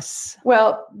 Yes.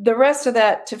 Well, the rest of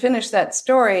that, to finish that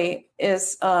story,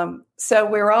 is so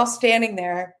we were all standing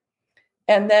there,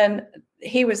 and then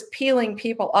he was peeling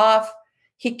people off.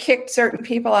 He kicked certain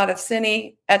people out of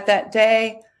Cine at that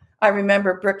day. I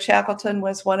remember Brooke Shackleton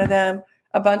was one of them.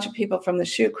 A bunch of people from the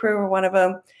shoot crew were one of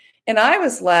them. And I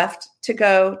was left to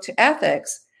go to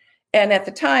ethics. And at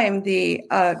the time, the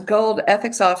Gold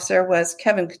ethics officer was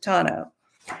Kevin Catano.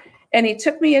 And he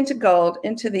took me into Gold,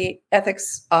 into the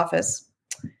ethics office.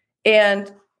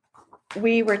 And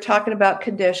we were talking about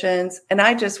conditions. And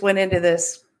I just went into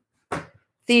this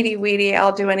theedy-weedy,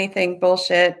 I'll do anything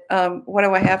bullshit. What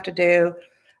do I have to do?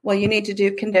 Well, you need to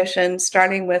do conditions,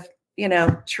 starting with,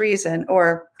 treason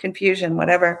or confusion,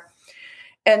 whatever.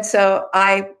 And so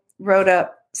I wrote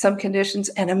up some conditions,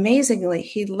 and amazingly,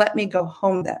 he let me go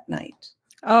home that night.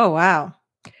 Oh, wow.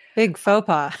 Big faux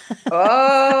pas.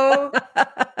 Oh,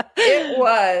 it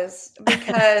was,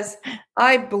 because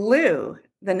I blew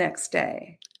the next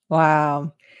day.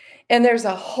 Wow. And there's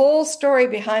a whole story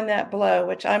behind that blow,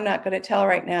 which I'm not going to tell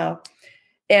right now.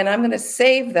 And I'm going to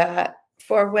save that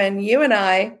for when you and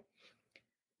I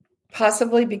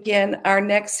possibly begin our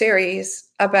next series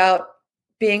about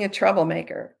being a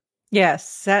troublemaker.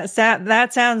 Yes, that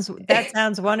sounds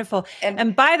wonderful.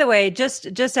 And by the way, just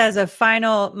as a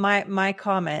final my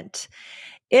comment,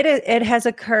 it has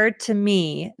occurred to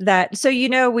me that, so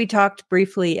we talked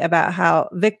briefly about how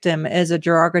victim is a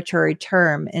derogatory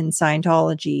term in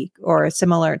Scientology, or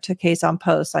similar to case on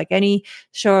post, like any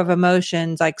show of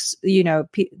emotions, like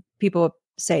people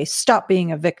say stop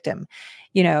being a victim,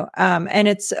 and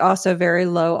it's also very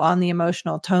low on the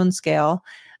emotional tone scale.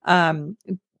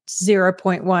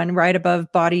 0.1, right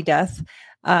above body death.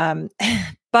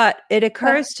 But it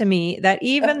occurs to me that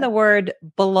even the word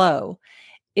below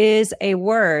is a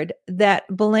word that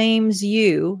blames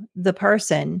you, the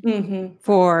person,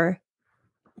 for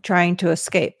trying to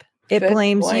escape. It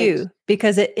blames you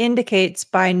because it indicates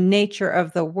by nature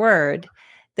of the word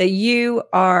that you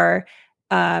are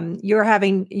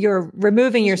you're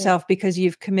removing yourself because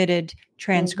you've committed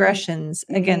transgressions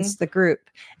against the group.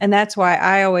 And that's why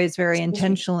I always very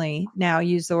intentionally now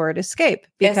use the word escape,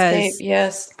 because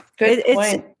yes, good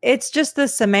point. It's just the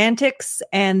semantics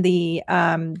and the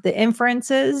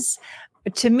inferences,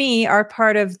 to me, are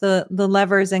part of the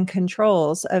levers and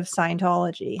controls of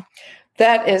Scientology.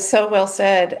 That is so well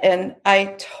said. And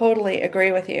I totally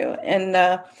agree with you.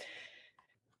 And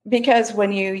because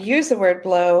when you use the word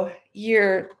blow,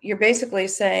 you're basically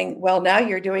saying, well, now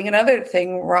you're doing another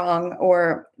thing wrong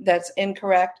or that's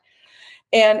incorrect.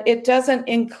 And it doesn't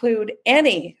include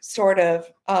any sort of,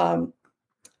 I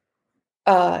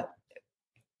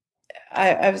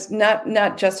was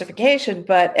not justification,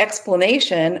 but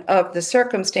explanation of the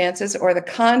circumstances or the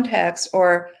context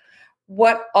or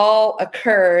what all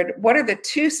occurred. What are the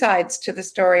two sides to the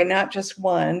story, not just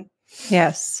one?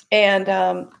 Yes. And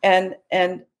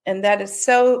that is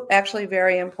so actually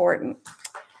very important.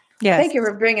 Yes. Thank you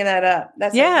for bringing that up.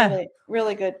 That's a really,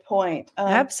 really good point.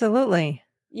 Absolutely.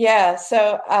 Yeah.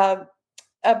 So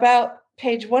about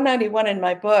page 191 in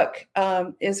my book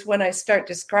is when I start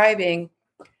describing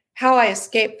how I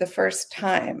escaped the first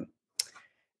time.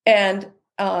 And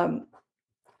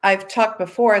I've talked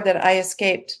before that I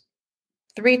escaped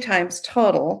 3 times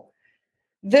total.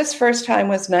 This first time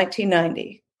was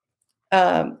 1990.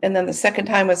 And then the second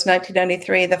time was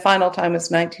 1993. The final time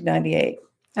was 1998.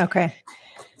 Okay.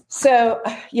 So,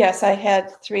 yes, I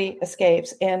had 3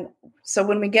 escapes. And so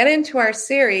when we get into our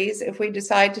series, if we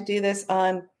decide to do this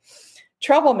on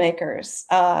troublemakers,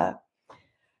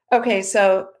 okay,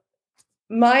 so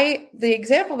the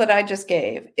example that I just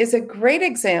gave is a great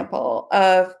example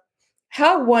of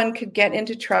how one could get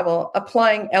into trouble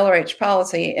applying LRH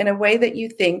policy in a way that you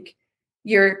think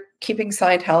you're keeping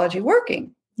Scientology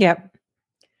working. Yep.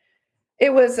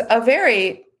 It was a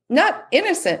very not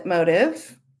innocent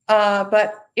motive,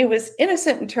 but it was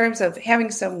innocent in terms of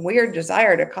having some weird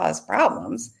desire to cause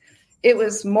problems. It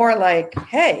was more like,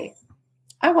 hey,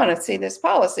 I want to see this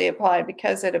policy applied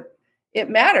because it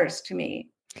matters to me.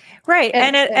 Right.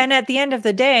 And at the end of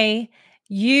the day,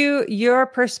 your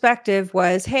perspective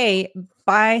was, hey,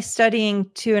 by studying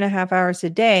 2.5 hours a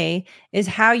day is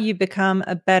how you become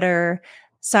a better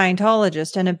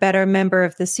Scientologist and a better member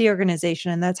of the C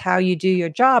organization. And that's how you do your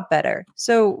job better.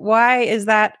 So why is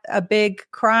that a big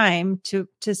crime to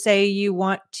say you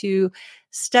want to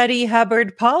study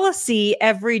Hubbard policy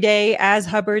every day as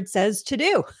Hubbard says to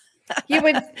do? You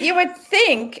would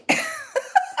think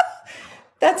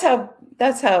that's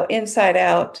how inside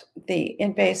out the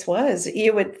in base was.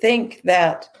 You would think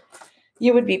that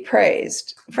you would be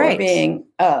praised for being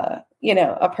a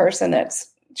person that's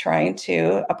trying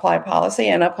to apply policy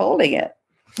and upholding it.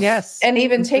 Yes. And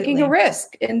even taking a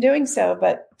risk in doing so.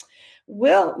 But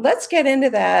let's get into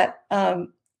that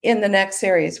in the next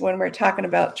series when we're talking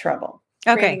about trouble.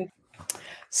 Okay.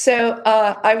 So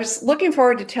I was looking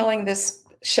forward to telling this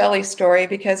Shelly story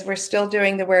because we're still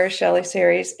doing the Where is Shelly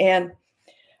series. And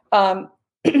I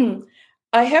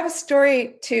have a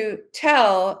story to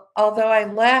tell, although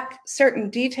I lack certain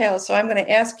details. So I'm going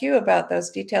to ask you about those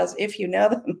details if you know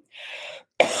them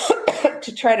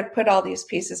to try to put all these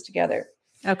pieces together.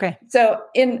 Okay. So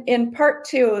in part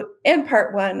 2 and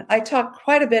part 1, I talked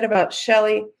quite a bit about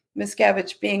Shelly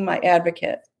Miscavige being my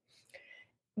advocate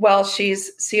while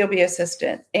she's COB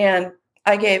assistant. And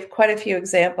I gave quite a few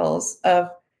examples of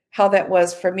how that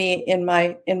was for me in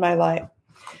my life.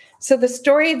 So the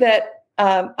story that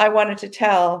I wanted to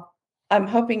tell, I'm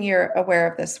hoping you're aware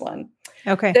of this one.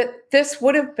 Okay. That this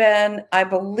would have been, I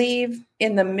believe,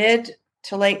 in the mid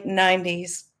to late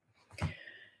 90s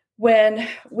when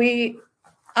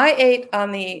I ate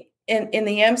in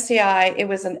the MCI. It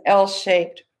was an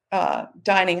L-shaped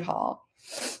dining hall,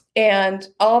 and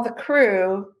all the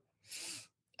crew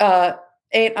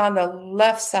ate on the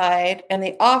left side, and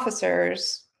the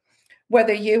officers,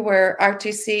 whether you were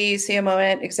RTC,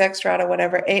 CMON, exec strata,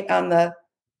 whatever, ate on the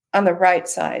right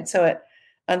side. So it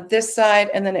on this side,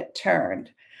 and then it turned.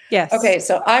 Yes. Okay,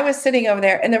 so I was sitting over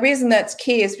there, and the reason that's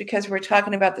key is because we're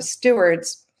talking about the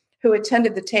stewards who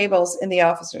attended the tables in the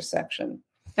officer section.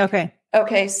 Okay.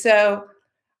 Okay, so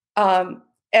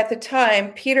at the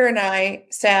time, Peter and I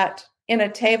sat in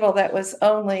a table that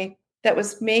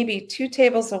was maybe 2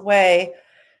 tables away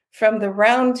from the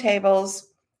round tables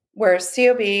where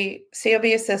COB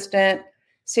assistant,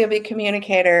 COB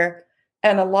communicator,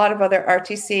 and a lot of other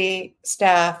RTC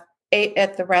staff ate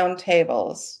at the round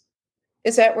tables.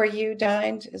 Is that where you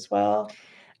dined as well?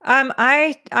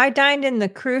 I dined in the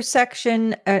crew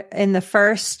section in the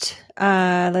first,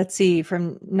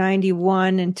 from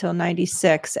 91 until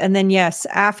 96. And then, yes,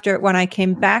 after when I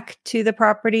came back to the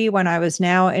property, when I was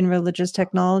now in Religious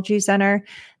Technology Center,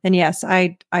 then yes,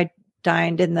 I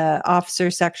dined in the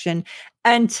officer section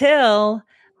until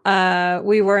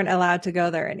we weren't allowed to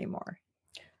go there anymore.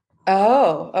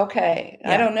 Oh, okay.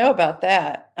 Yeah. I don't know about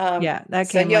that. That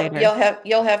came later.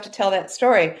 You'll have to tell that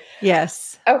story.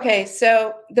 Yes. Okay.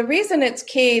 So the reason it's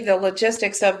key, the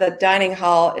logistics of the dining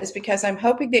hall, is because I'm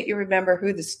hoping that you remember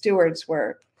who the stewards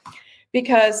were,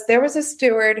 because there was a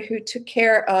steward who took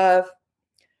care of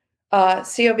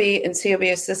COB and COB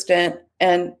assistant,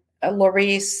 and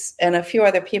Laurice and a few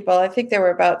other people. I think there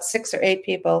were about 6 or 8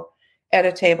 people at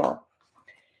a table.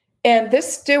 And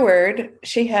this steward,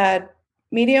 she had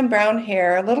medium brown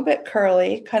hair, a little bit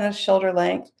curly, kind of shoulder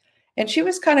length. And she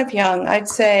was kind of young. I'd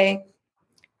say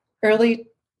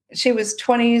she was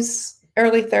 20s,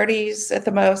 early 30s at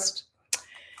the most.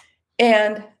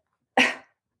 And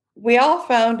we all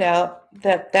found out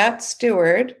that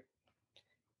steward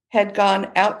had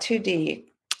gone out too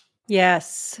deep.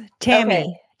 Yes. Tammy.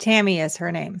 Okay. Tammy is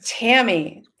her name.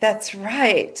 Tammy. That's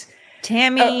right.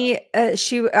 Tammy,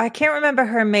 I can't remember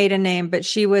her maiden name, but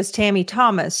she was Tammy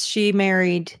Thomas. She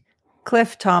married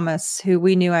Cliff Thomas, who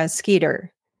we knew as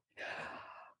Skeeter.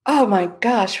 Oh my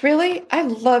gosh, really? I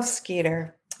love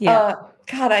Skeeter. Yeah.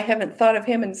 God, I haven't thought of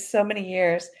him in so many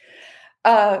years.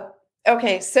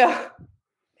 Okay, so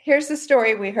here's the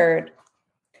story we heard.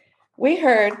 We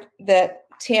heard that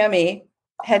Tammy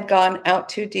had gone out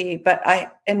too deep,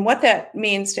 and what that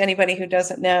means to anybody who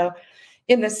doesn't know,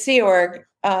 in the Sea Org,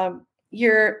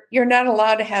 you're not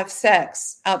allowed to have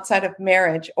sex outside of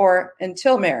marriage or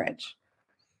until marriage.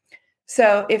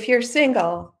 So if you're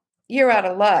single, you're out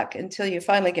of luck until you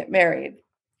finally get married,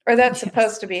 or that's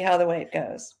supposed to be how the way it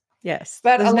goes. Yes,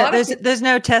 but there's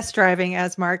no test driving,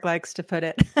 as Mark likes to put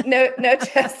it. no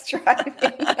test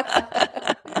driving.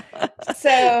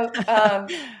 So,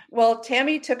 well,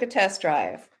 Tammy took a test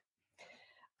drive,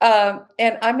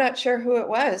 and I'm not sure who it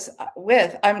was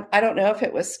with. I don't know if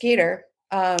it was Skeeter.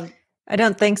 I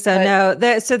don't think so. No.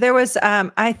 There was,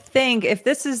 I think if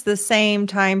this is the same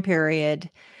time period,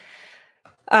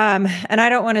 and I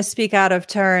don't want to speak out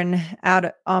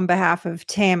on behalf of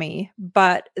Tammy,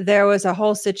 but there was a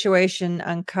whole situation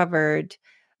uncovered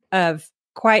of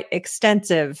quite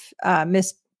extensive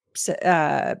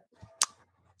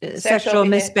sexual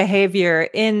misbehavior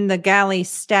in the galley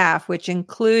staff, which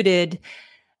included,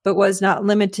 but was not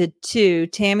limited to,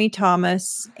 Tammy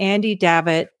Thomas, Andy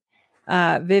Davitt,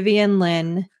 Vivian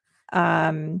Lynn,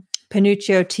 Panuccio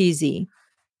Tizzi.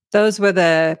 Those were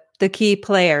the key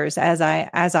players, as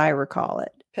I recall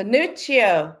it.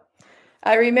 Panuccio.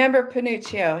 I remember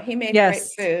Panuccio. He made great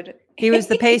food. He was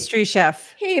the pastry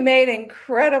chef. He made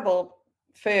incredible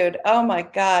food. Oh my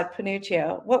God,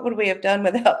 Panuccio. What would we have done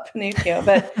without Panuccio?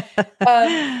 But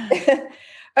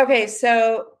okay,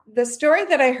 so the story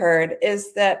that I heard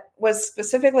was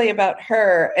specifically about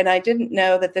her, and I didn't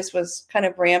know that this was kind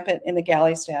of rampant in the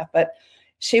galley staff, but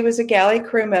she was a galley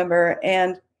crew member,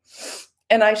 and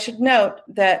I should note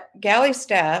that galley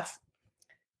staff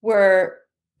were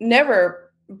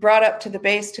never brought up to the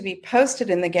base to be posted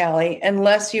in the galley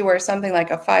unless you were something like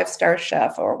a 5-star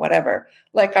chef or whatever,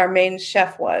 like our main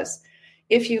chef was.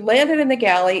 If you landed in the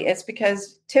galley, it's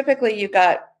because typically you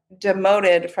got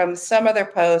demoted from some other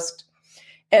post,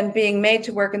 and being made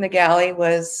to work in the galley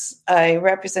was a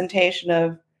representation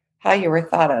of how you were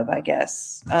thought of, I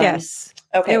guess. Yes.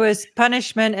 Okay. It was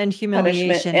punishment and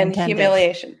humiliation.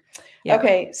 Humiliation. Yeah.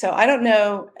 Okay. So I don't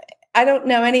know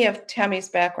any of Tammy's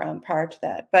background prior to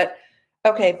that, but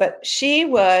she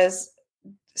was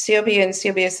COB and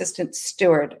COB assistant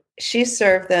steward. She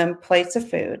served them plates of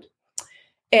food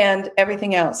and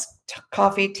everything else,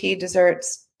 coffee, tea,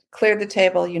 desserts, cleared the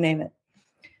table, you name it.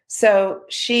 So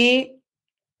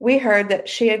we heard that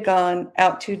she had gone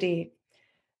out too deep.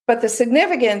 But the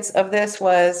significance of this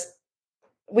was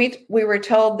we were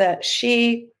told that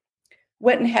she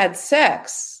went and had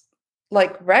sex,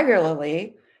 like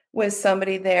regularly, with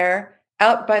somebody there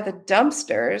out by the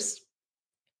dumpsters.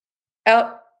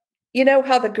 Out, you know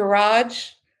how the garage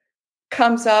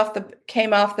came off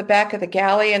the back of the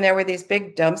galley, and there were these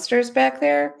big dumpsters back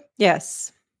there?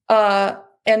 Yes. And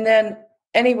then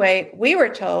anyway, we were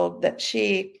told that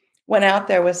she went out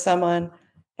there with someone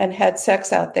and had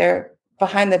sex out there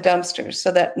behind the dumpsters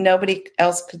so that nobody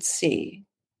else could see.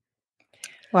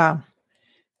 Wow.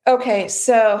 Okay,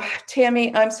 so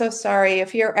Tammy, I'm so sorry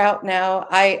if you're out now.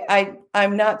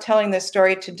 I'm not telling this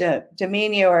story to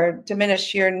demean you or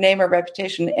diminish your name or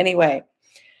reputation in any way.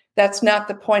 That's not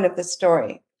the point of the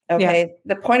story. Okay, yeah.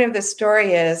 The point of the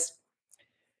story is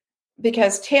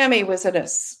because Tammy was in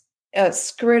a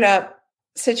screwed up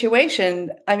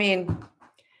situation. I mean,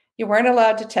 you weren't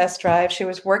allowed to test drive. She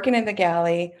was working in the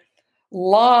galley,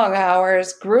 long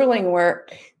hours, grueling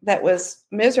work that was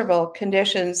miserable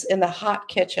conditions in the hot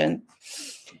kitchen.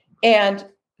 And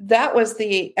that was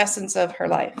the essence of her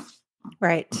life.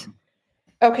 Right.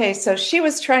 Okay, so she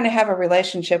was trying to have a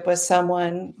relationship with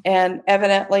someone, and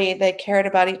evidently they cared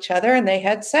about each other and they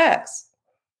had sex.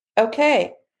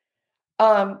 Okay.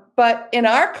 But in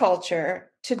our culture,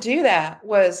 to do that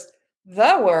was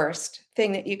the worst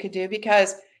thing that you could do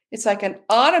because it's like an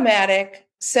automatic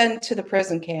send to the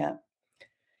prison camp.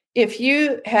 If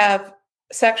you have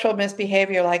sexual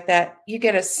misbehavior like that, you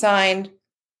get assigned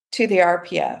to the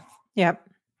RPF. Yep.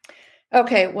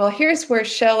 Okay, well, here's where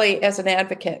Shelly as an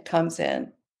advocate comes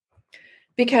in.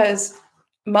 Because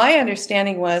my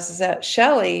understanding was that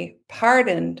Shelly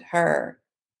pardoned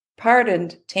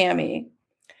Tammy,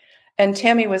 and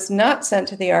Tammy was not sent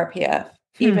to the RPF,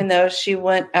 even though she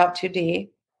went out 2D,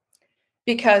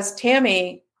 because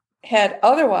Tammy had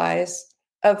otherwise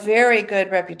a very good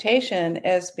reputation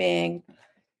as being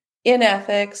in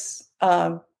ethics,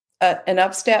 an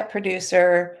upstat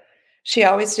producer. She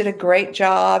always did a great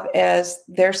job as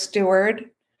their steward,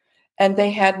 and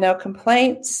they had no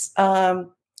complaints.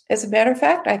 As a matter of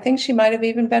fact, I think she might have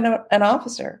even been an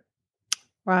officer.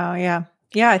 Wow. Yeah.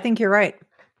 Yeah, I think you're right.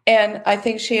 And I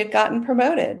think she had gotten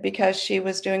promoted because she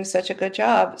was doing such a good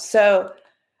job. So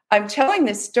I'm telling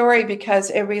this story because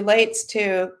it relates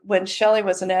to when Shelly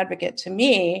was an advocate to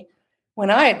me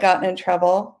when I had gotten in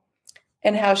trouble,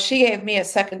 and how she gave me a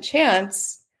second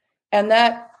chance. And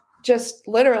that just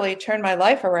literally turned my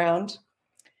life around.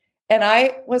 And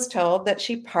I was told that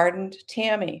she pardoned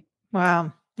Tammy.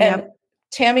 Wow. And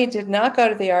Tammy did not go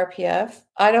to the RPF.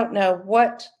 I don't know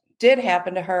what did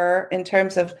happen to her in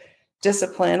terms of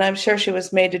discipline. I'm sure she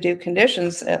was made to do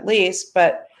conditions at least.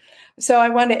 But so I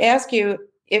wanted to ask you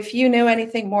if you knew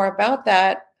anything more about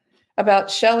that,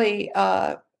 about Shelly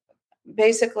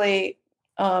basically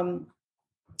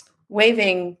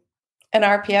waiving an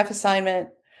RPF assignment.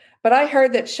 But I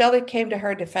heard that Shelly came to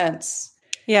her defense.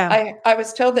 Yeah. I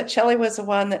was told that Shelly was the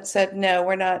one that said, no,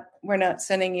 we're not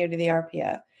sending you to the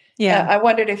RPF. Yeah. I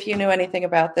wondered if you knew anything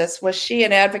about this. Was she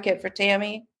an advocate for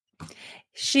Tammy?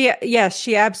 Yes,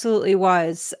 she absolutely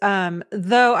was.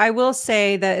 Though I will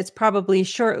say that it's probably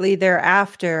shortly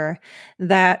thereafter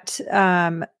that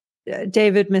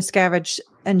David Miscavige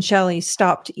and Shelly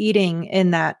stopped eating in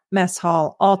that mess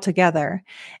hall altogether.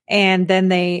 And then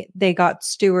they got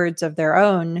stewards of their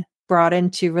own brought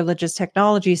into Religious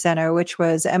Technology Center, which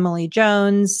was Emily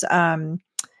Jones,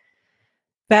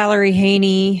 Valerie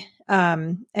Haney,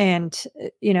 and,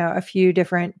 a few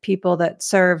different people that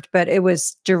served, but it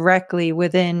was directly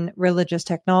within Religious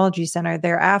Technology Center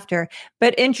thereafter.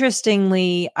 But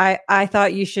interestingly, I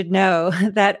thought you should know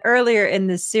that earlier in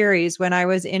this series, when I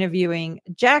was interviewing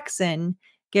Jackson,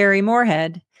 Gary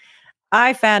Moorhead,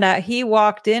 I found out he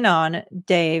walked in on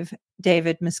David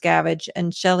Miscavige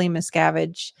and Shelly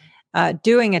Miscavige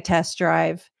doing a test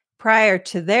drive prior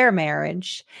to their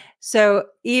marriage. So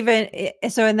in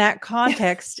that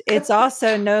context, it's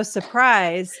also no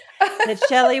surprise that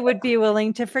Shelly would be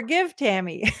willing to forgive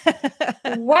Tammy.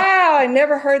 Wow, I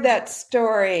never heard that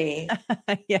story.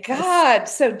 Yes. God,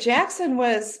 so Jackson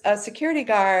was a security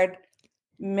guard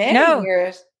many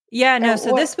years. Yeah, no.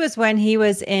 So this was when he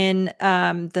was in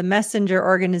the Messenger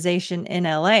organization in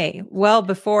LA, well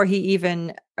before he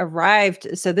even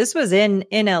arrived. So this was in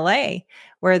LA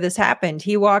where this happened.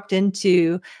 He walked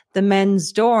into the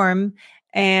men's dorm,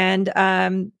 and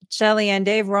Shelly and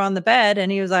Dave were on the bed,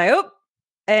 and he was like, "Oh."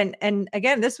 And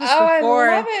again, this was before.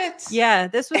 I love it. Yeah,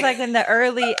 this was like in the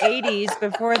early 80s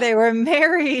before they were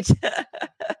married.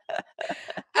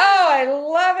 Oh, I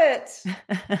love it.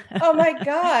 Oh my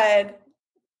God.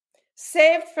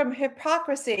 Saved from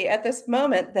hypocrisy at this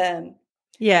moment then.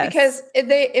 Yes. Because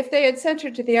if they had sent her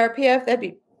to the RPF, that'd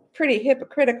be pretty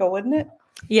hypocritical, wouldn't it?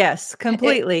 Yes,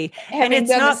 completely. And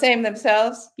it's done the same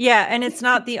themselves. Yeah, and it's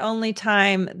not the only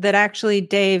time that actually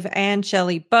Dave and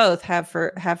Shelly both have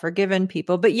forgiven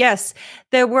people. But yes,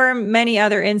 there were many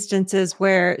other instances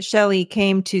where Shelly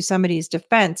came to somebody's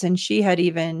defense, and she had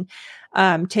even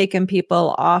taken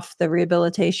people off the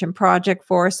rehabilitation project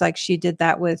force, like she did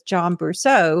that with John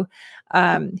Brousseau.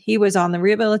 He was on the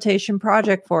rehabilitation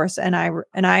project force, and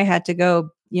I had to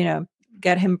go,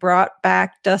 get him brought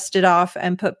back, dusted off,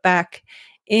 and put back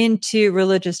into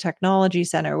Religious Technology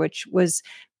Center, which was,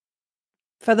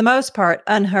 for the most part,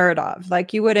 unheard of.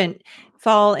 Like, you wouldn't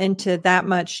fall into that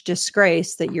much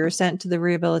disgrace that you're sent to the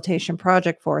rehabilitation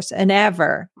project force and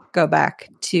ever go back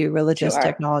to Religious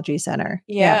Technology Center.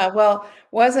 Yeah. Well,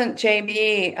 wasn't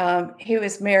JB, he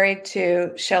was married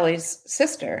to Shelly's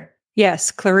sister.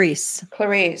 Yes, Clarice.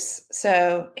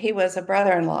 So he was a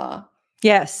brother-in-law.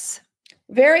 Yes.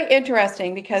 Very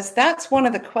interesting, because that's one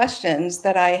of the questions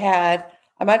that I had.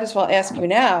 I might as well ask you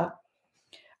now.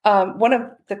 One of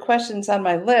the questions on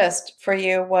my list for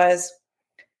you was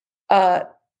the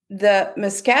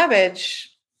Miscavige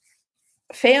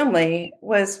family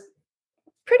was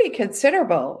pretty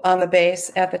considerable on the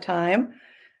base at the time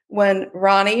when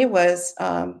Ronnie was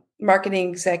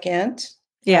marketing executive.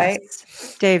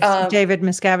 Yes. Right? David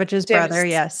Miscavige's brother.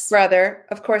 Yes. Brother.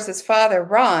 Of course, his father,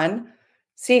 Ron,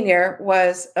 Sr.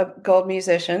 was a gold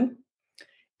musician.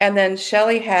 And then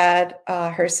Shelly had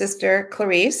her sister,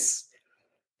 Clarice,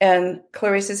 and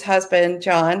Clarice's husband,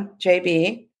 John,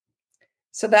 JB.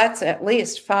 So that's at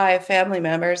least 5 family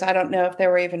members. I don't know if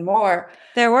there were even more.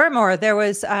 There were more. There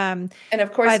was, and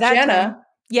of course, Jenna. Time,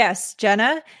 yes,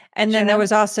 Jenna. And then there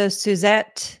was also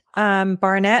Suzette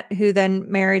Barnett, who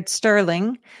then married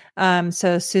Sterling.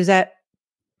 So Suzette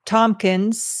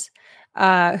Tompkins,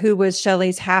 who was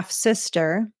Shelley's half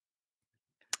sister.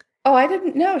 Oh, I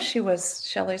didn't know she was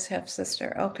Shelley's half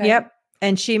sister. Okay. Yep.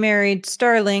 And she married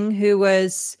Sterling, who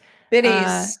was Biddy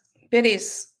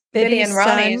and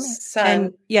Ronnie's son.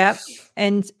 And, yep.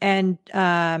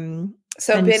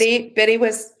 So Biddy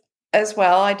was as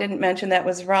well. I didn't mention that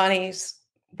was Ronnie's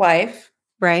wife.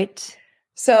 Right.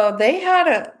 So they had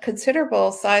a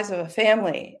considerable size of a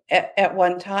family at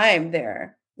one time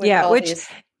there. Yeah,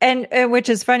 which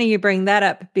is funny you bring that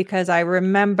up, because I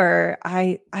remember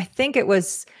I think it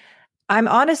was, I'm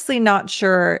honestly not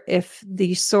sure if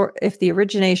the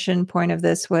origination point of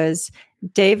this was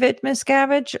David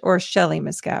Miscavige or Shelly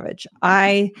Miscavige.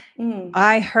 I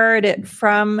heard it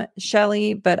from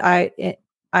Shelly, but I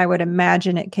would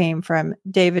imagine it came from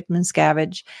David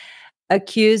Miscavige,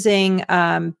 accusing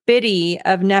Biddy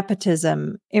of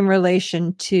nepotism in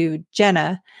relation to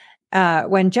Jenna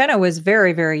when Jenna was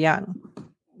very, very young.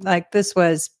 Like this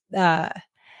was, and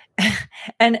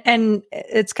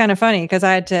it's kind of funny because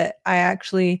I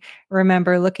actually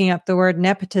remember looking up the word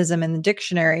nepotism in the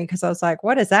dictionary because I was like,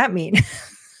 what does that mean?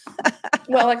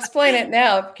 Well, explain it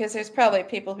now, because there's probably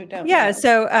people who don't know.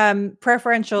 So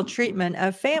preferential treatment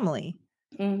of family.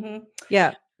 Mm-hmm.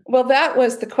 Yeah. Well, that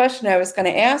was the question I was going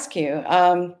to ask you,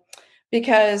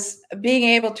 because being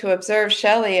able to observe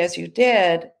Shelly as you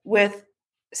did with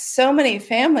so many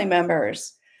family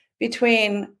members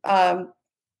between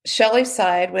Shelly's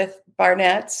side with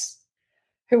Barnett's,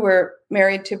 who were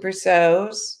married to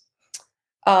Brousseaus,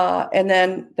 and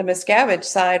then the Miscavige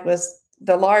side was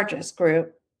the largest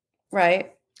group,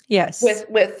 right? Yes. With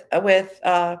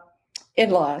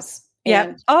in-laws.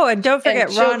 Yeah. And don't forget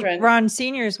Ron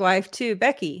Sr.'s wife too,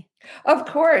 Becky. Of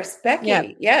course, Becky. Yeah.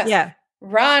 Yes. Yeah.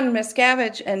 Ron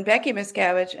Miscavige and Becky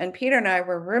Miscavige and Peter and I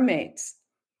were roommates.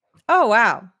 Oh,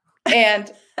 wow.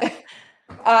 And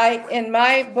in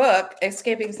my book,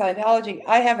 Escaping Scientology,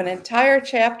 I have an entire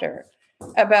chapter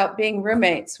about being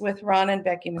roommates with Ron and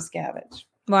Becky Miscavige.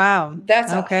 Wow.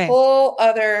 That's a whole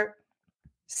other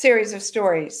series of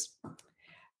stories.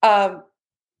 Oh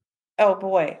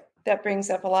boy, that brings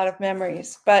up a lot of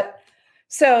memories. But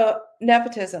so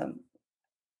nepotism.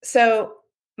 So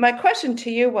my question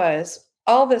to you was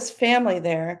all this family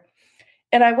there,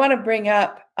 and I want to bring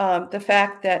up the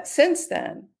fact that since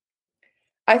then,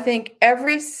 I think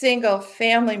every single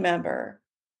family member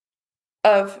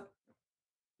of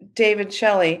David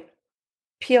Shelly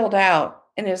peeled out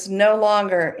and is no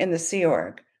longer in the Sea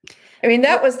Org. I mean,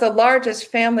 that was the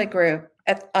largest family group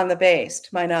on the base, to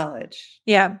my knowledge.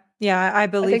 Yeah, I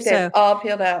believe so. They all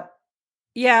peeled out.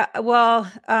 Yeah,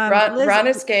 well, Ron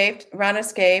escaped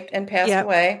and passed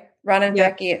away. Ron and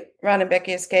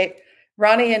Becky escaped.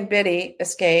 Ronnie and Biddy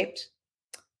escaped.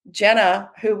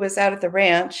 Jenna, who was out at the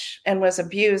ranch and was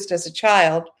abused as a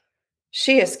child,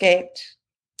 she escaped.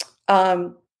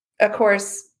 Of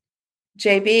course,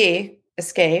 JB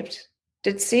escaped.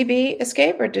 Did CB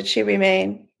escape, or did she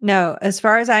remain? No, as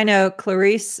far as I know,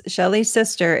 Clarice, Shelley's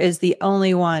sister, is the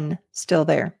only one still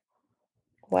there.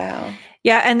 Wow.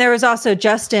 Yeah, and there was also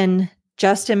Justin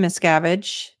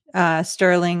Miscavige,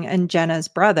 Sterling and Jenna's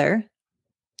brother.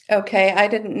 Okay, I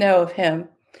didn't know of him.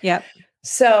 Yep.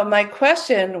 So my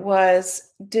question was,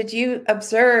 did you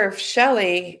observe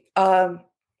Shelly?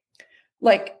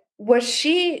 Did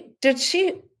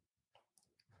she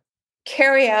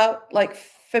carry out like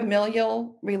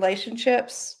familial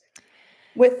relationships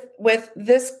with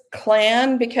this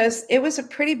clan? Because it was a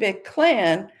pretty big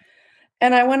clan.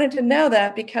 And I wanted to know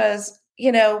that because,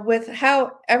 with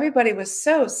how everybody was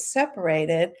so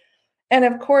separated. And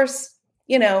of course,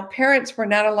 parents were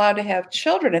not allowed to have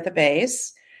children at the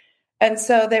base. And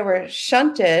so they were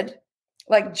shunted,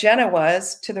 like Jenna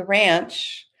was, to the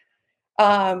ranch.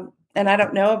 And I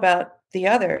don't know about the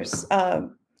others.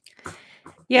 That's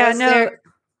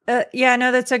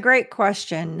a great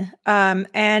question.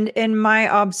 And in my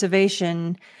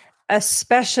observation,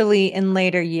 especially in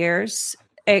later years,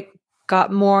 it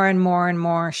got more and more and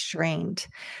more strained.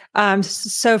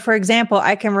 So, for example,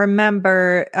 I can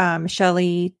remember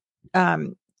Shelly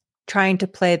trying to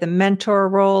play the mentor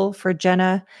role for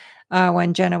Jenna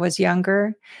when Jenna was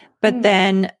younger. But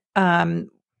then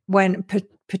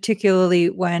particularly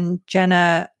when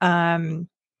Jenna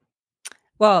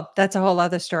Well, that's a whole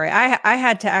other story. I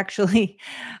had to actually,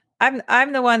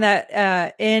 I'm the one that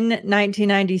in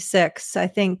 1996, I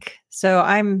think. So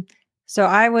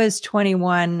I was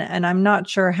 21, and I'm not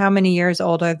sure how many years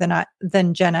older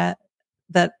than Jenna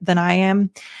than I am,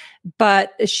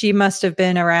 but she must have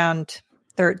been around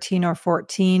 13 or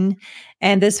 14.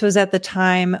 And this was at the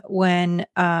time when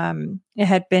it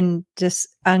had been just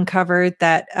uncovered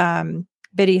that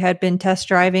Biddy had been test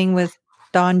driving with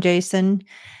Don Jason,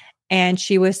 and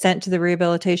she was sent to the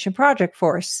Rehabilitation Project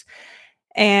Force.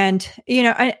 And,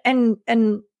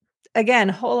 and again,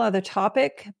 whole other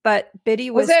topic, but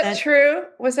Biddy was that true?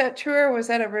 Was that true, or was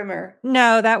that a rumor?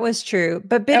 No, that was true.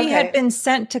 But Biddy had been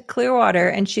sent to Clearwater,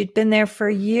 and she'd been there for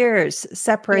years,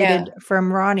 separated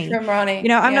from Ronnie.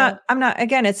 I'm not,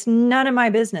 again, it's none of my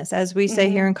business, as we say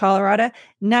here in Colorado,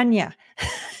 none ya.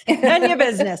 None your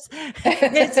business.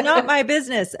 It's not my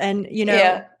business. And,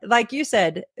 like you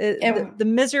said, the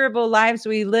miserable lives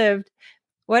we lived,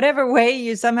 whatever way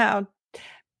you somehow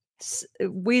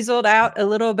weaseled out a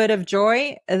little bit of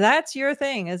joy, that's your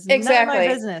thing. It's none of my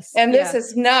business. And this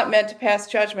is not meant to pass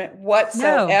judgment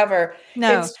whatsoever.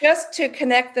 No. It's just to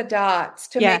connect the dots,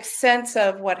 to make sense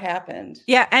of what happened.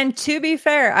 Yeah. And to be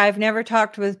fair, I've never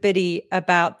talked with Biddy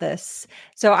about this,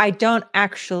 so I don't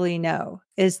actually know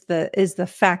is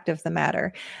the fact of the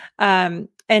matter. And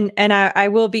I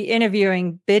will be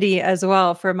interviewing Biddy as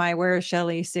well for my Where's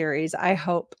Shelly series, I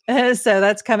hope. So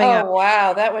that's coming up. Oh,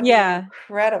 wow. That would be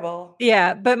incredible.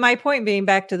 Yeah. But my point being,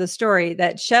 back to the story,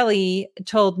 that Shelly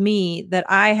told me that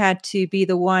I had to be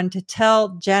the one to tell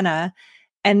Jenna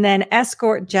and then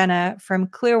escort Jenna from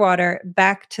Clearwater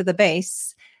back to the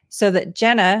base so that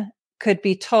Jenna could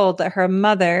be told that her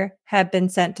mother had been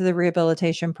sent to the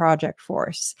Rehabilitation Project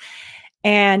Force.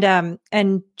 And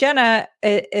Jenna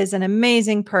is an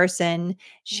amazing person.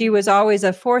 She was always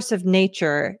a force of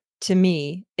nature to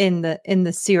me in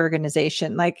the Sea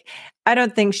organization. Like, I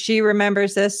don't think she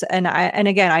remembers this. And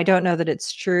again, I don't know that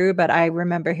it's true, but I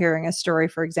remember hearing a story,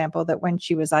 for example, that when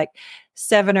she was like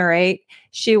 7 or 8,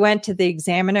 she went to the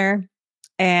examiner.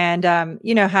 And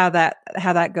you know how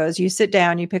that goes. You sit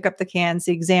down, you pick up the cans.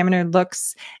 The examiner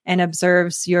looks and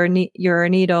observes your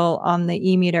needle on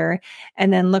the e-meter,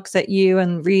 and then looks at you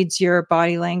and reads your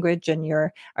body language. And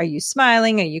are you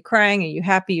smiling? Are you crying? Are you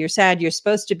happy? You're sad? You're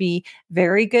supposed to be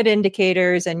very good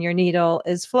indicators, and your needle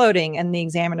is floating. And the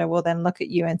examiner will then look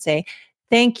at you and say,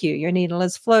 "Thank you. Your needle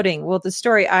is floating." Well, the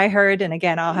story I heard, and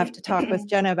again, I'll have to talk with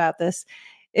Jenna about this,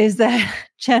 is that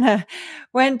Jenna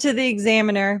went to the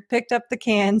examiner, picked up the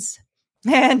cans,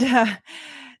 and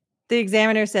the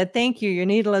examiner said, "Thank you, your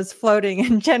needle is floating."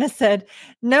 And Jenna said,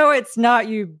 "No, it's not,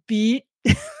 you beat."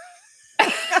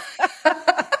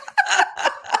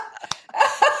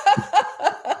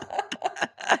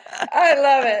 I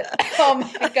love it. Oh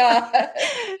my God.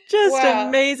 Just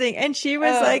amazing. And she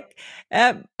was like,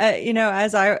 as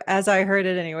I heard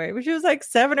it anyway, she was like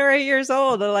 7 or 8 years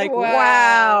old. And like,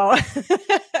 wow.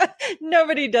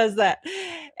 Nobody does that.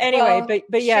 Anyway,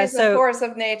 but yeah. She's a force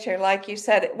of nature, like you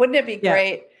said. Wouldn't it be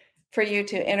great for you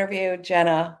to interview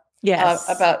Jenna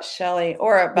about Shelly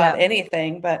or about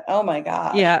anything? But oh my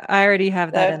God. Yeah, I already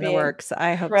have that in the works.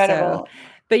 I hope so.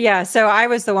 But yeah, so I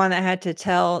was the one that had to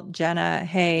tell Jenna,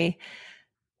 "Hey,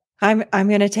 I'm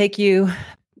going to take you.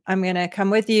 I'm going to come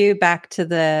with you back to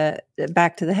the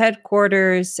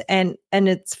headquarters." And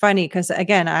it's funny because,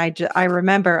 again, I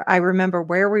remember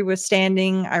where we were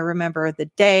standing. I remember the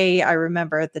day. I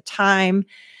remember the time.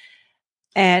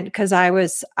 And because I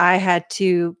had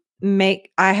to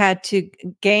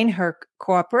gain her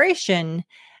cooperation.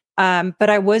 But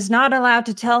I was not allowed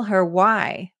to tell her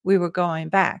why we were going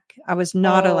back. I was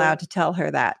not allowed to tell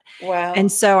her that. Wow.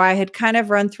 And so I had kind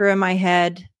of run through in my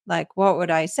head, like, what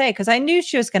would I say? Because I knew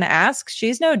she was going to ask.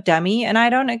 She's no dummy. And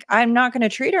I'm not going to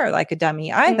treat her like a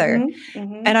dummy either. Mm-hmm,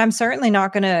 mm-hmm. And I'm certainly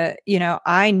not going to,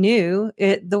 I knew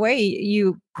it. The way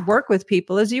you work with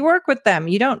people is you work with them.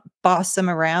 You don't boss them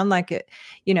around like it,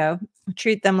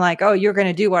 treat them like, "Oh, you're going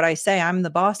to do what I say. I'm the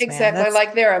boss." Exactly. Man.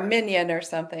 Like they're a minion or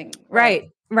something.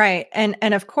 Right.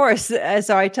 And of course,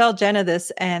 so I tell Jenna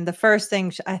this, and the first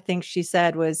thing I think she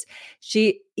said was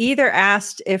she either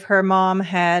asked if her mom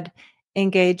had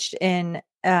engaged in,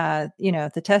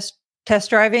 the test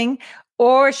driving,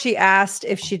 or she asked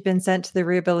if she'd been sent to the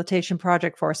Rehabilitation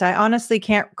Project Force. I honestly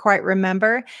can't quite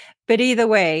remember, but either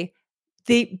way,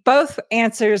 both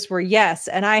answers were yes.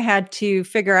 And I had to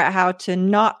figure out how to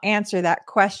not answer that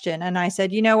question. And I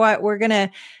said, "You know what? We're going to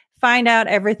find out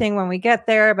everything when we get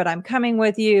there, but I'm coming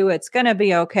with you. It's going to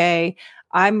be okay.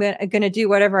 I'm going to do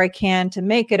whatever I can to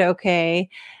make it okay."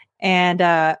 And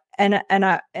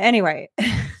anyway,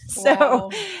 Wow.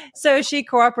 So she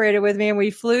cooperated with me, and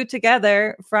we flew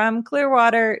together from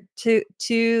Clearwater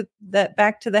to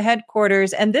back to the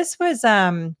headquarters. And this was,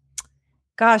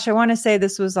 gosh, I want to say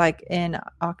this was like in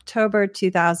October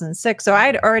 2006. So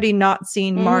I'd already not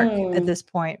seen Mark at this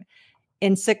point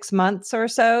in 6 months or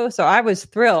so. So I was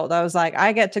thrilled. I was like,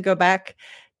 I get to go back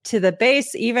to the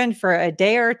base even for a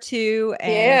day or two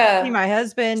and see my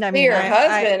husband. See your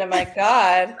husband. Oh my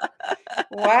God.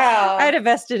 Wow. I had a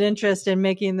vested interest in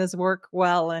making this work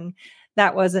well. And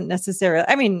that wasn't necessarily,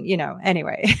 I mean,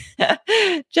 anyway,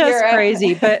 just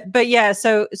crazy. But yeah,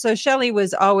 so Shelly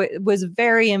was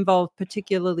very involved,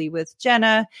 particularly with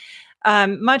Jenna.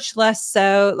 Much less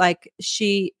so, like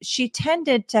she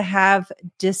tended to have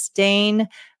disdain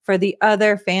for the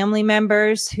other family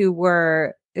members who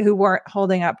weren't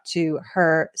holding up to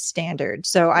her standard.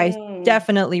 So I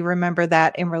definitely remember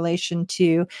that in relation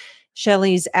to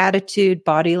Shelly's attitude,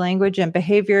 body language, and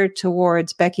behavior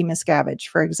towards Becky Miscavige,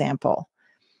 for example.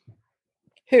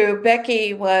 Who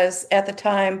Becky was at the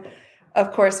time,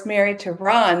 of course, married to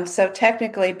Ron. So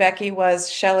technically Becky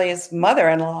was Shelly's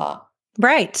mother-in-law.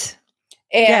 Right.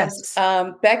 And yes.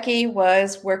 Becky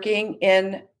was working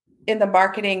in the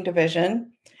marketing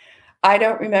division. I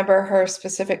don't remember her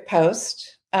specific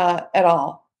post at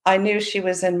all. I knew she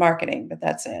was in marketing, but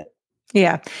that's it.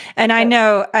 Yeah. And I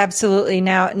know absolutely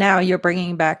now you're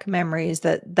bringing back memories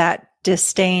that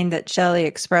disdain that Shelly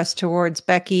expressed towards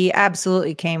Becky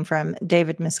absolutely came from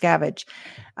David Miscavige.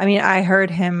 I mean, I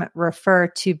heard him refer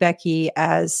to Becky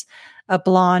as a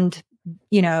blonde,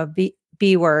 B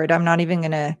word. I'm not even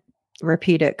going to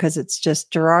repeat it because it's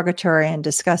just derogatory and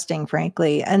disgusting,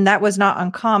 frankly. And that was not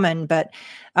uncommon, but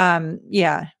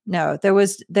there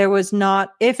was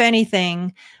not, if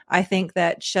anything, I think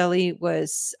that Shelly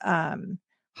was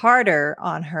harder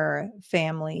on her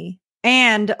family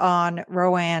and on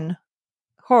Roanne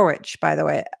Horwich, by the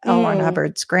way, L. Ron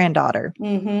Hubbard's granddaughter.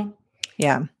 Mm-hmm.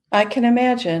 Yeah. I can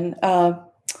imagine.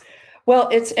 Well,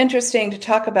 it's interesting to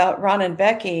talk about Ron and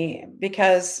Becky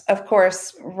because, of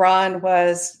course, Ron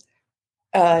was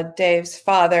Dave's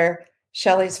father,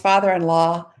 Shelly's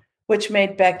father-in-law, which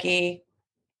made Becky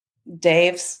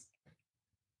Dave's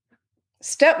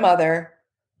stepmother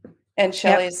and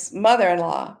Shelly's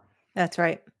mother-in-law. That's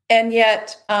right. And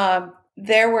yet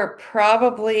there were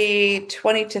probably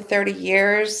 20 to 30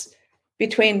 years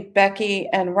between Becky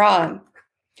and Ron.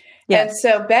 Yes. And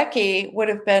so Becky would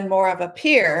have been more of a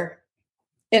peer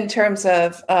in terms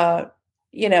of,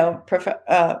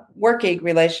 working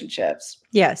relationships.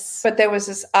 Yes. But there was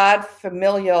this odd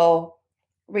familial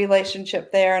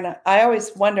relationship there. And I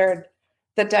always wondered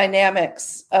the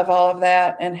dynamics of all of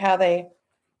that and how they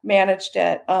managed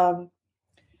it.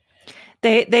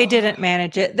 They didn't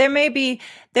manage it. There may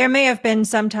have been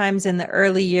sometimes in the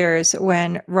early years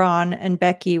when Ron and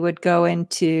Becky would go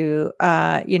into,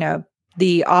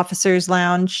 the officers'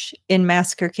 lounge in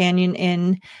Massacre Canyon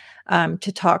Inn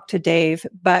to talk to Dave.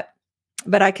 But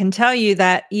I can tell you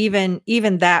that even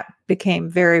that became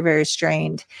very, very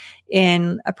strained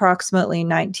in approximately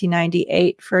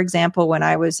 1998, for example, when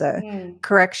I was a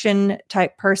correction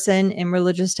type person in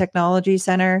Religious Technology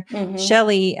Center. Mm-hmm.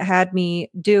 Shelly had me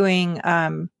doing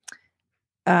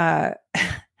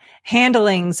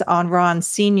handlings on Ron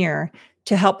Sr.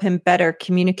 to help him better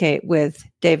communicate with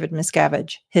David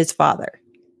Miscavige, his father.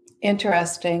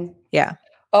 Interesting. Yeah.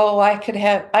 Oh, I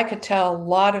could tell a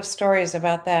lot of stories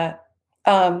about that.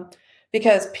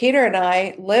 Because Peter and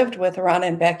I lived with Ron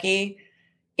and Becky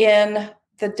in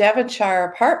the Devonshire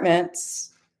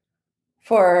apartments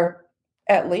for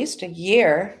at least a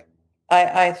year,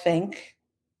 I think,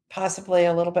 possibly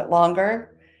a little bit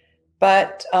longer.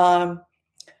 But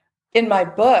in my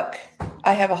book,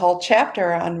 I have a whole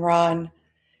chapter on Ron,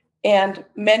 and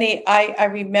I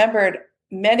remembered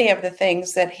many of the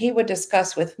things that he would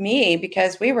discuss with me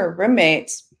because we were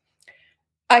roommates.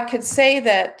 I could say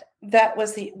that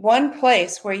was the one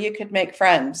place where you could make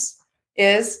friends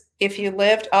is if you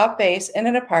lived off base in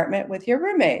an apartment with your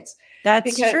roommates.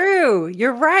 That's true.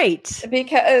 You're right.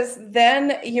 Because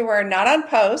then you were not on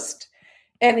post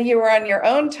and you were on your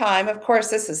own time. Of course,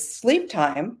 this is sleep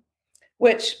time,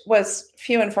 which was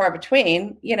few and far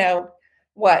between,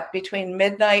 between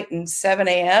midnight and 7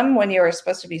 a.m. when you were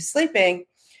supposed to be sleeping.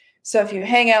 So if you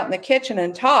hang out in the kitchen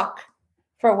and talk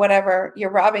for whatever,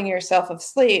 you're robbing yourself of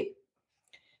sleep.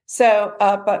 So,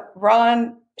 but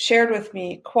Ron shared with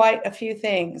me quite a few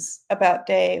things about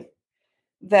Dave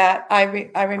that I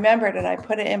remembered, and I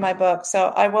put it in my book.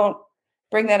 So I won't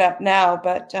bring that up now,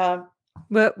 but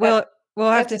we'll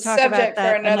have to talk about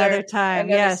that another time.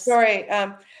 Another story.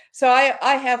 So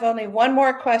I have only one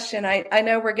more question. I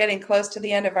know we're getting close to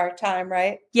the end of our time,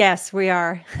 right? Yes, we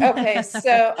are. Okay,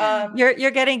 so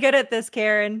you're getting good at this,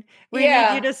 Karen. We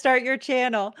need you to start your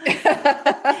channel.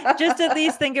 Just at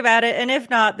least think about it, and if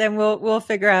not, then we'll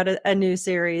figure out a new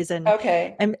series. And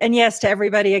okay, and yes, to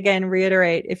everybody again,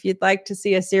 reiterate, if you'd like to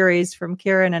see a series from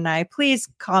Karen and I, please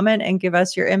comment and give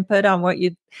us your input on what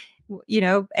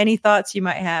any thoughts you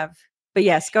might have. But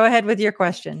yes, go ahead with your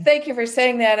question. Thank you for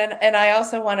saying that. And I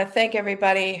also want to thank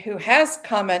everybody who has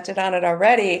commented on it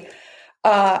already.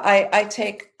 I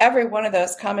take every one of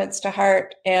those comments to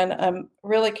heart, and I'm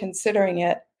really considering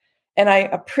it. And I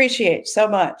appreciate so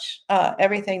much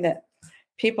everything that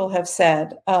people have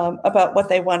said about what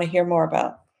they want to hear more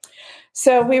about.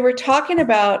 So we were talking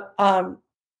about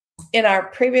in our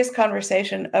previous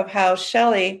conversation of how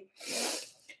Shelly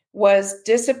was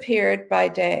disappeared by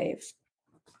Dave.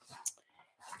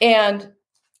 And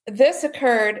this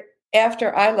occurred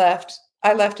after I left.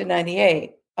 I left in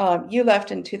 98. You left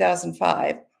in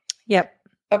 2005. Yep.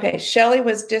 Okay. Shelly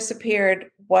was disappeared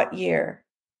what year?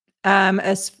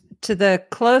 As to the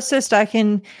closest I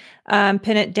can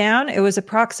pin it down, it was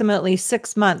approximately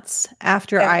 6 months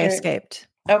after I escaped.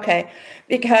 Okay.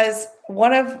 Because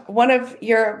one of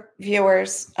your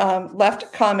viewers left a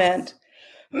comment,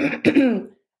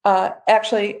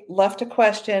 actually left a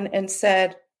question and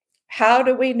said, how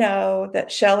do we know that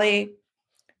Shelly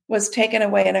was taken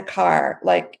away in a car?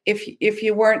 Like, if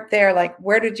you weren't there, like,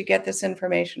 where did you get this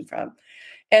information from?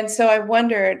 And so I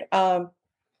wondered, I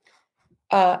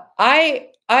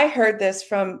heard this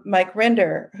from Mike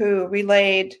Rinder, who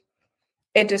relayed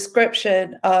a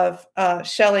description of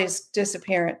Shelly's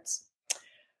disappearance.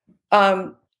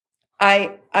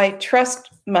 I trust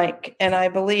Mike, and I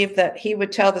believe that he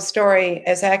would tell the story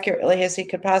as accurately as he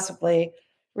could possibly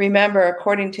remember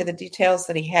according to the details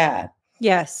that he had.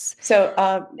 Yes.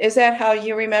 So is that how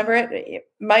you remember it?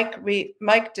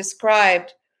 Mike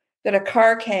described that a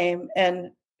car came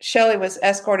and Shelly was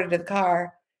escorted to the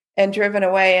car and driven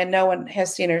away, and no one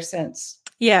has seen her since.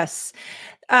 Yes.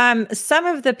 Some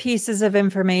of the pieces of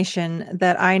information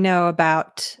that I know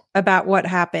about what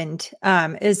happened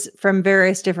is from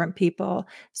various different people.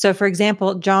 So, for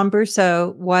example, John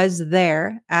Brousseau was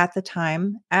there at the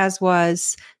time, as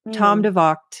was Tom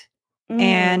DeVocht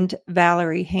and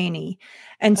Valerie Haney.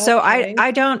 And so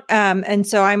I don't, and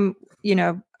so I'm,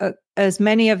 as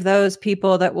many of those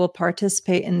people that will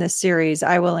participate in this series,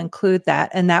 I will include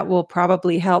that, and that will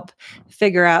probably help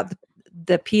figure out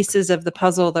the pieces of the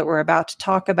puzzle that we're about to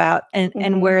talk about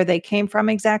and where they came from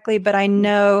exactly. But I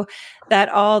know that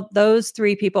all those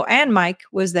three people, and Mike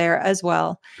was there as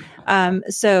well.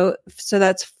 So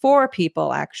that's 4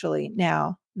 people actually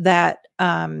now that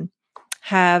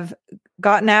have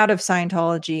gotten out of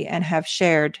Scientology and have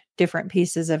shared different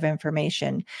pieces of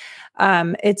information.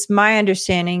 It's my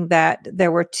understanding that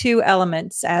there were 2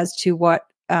 elements as to what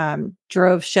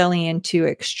drove Shelly into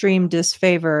extreme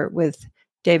disfavor with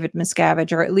David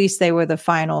Miscavige, or at least they were the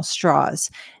final straws.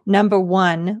 Number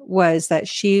 1 was that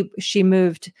she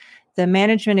moved the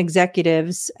management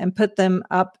executives and put them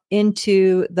up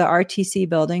into the RTC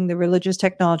building, the Religious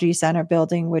Technology Center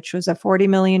building, which was a $40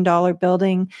 million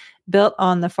building built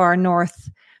on the far north.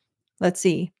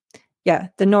 The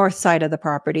north side of the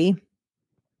property.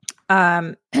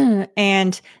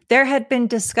 And there had been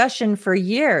discussion for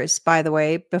years, by the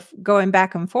way, going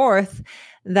back and forth,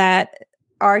 that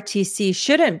RTC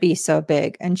shouldn't be so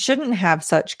big and shouldn't have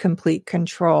such complete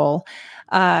control.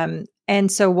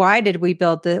 And so why did he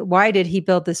build this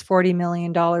 $40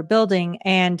 million building?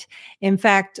 And in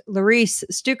fact, Larice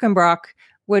Stukenbrock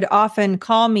would often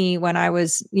call me when I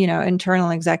was,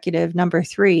 internal executive number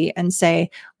 3 and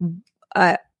say,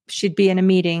 she'd be in a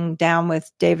meeting down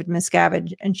with David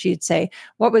Miscavige, and she'd say,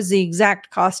 what was the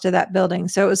exact cost of that building?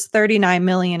 So it was $39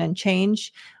 million and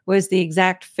change was the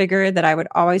exact figure that I would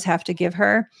always have to give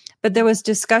her. But there was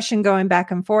discussion going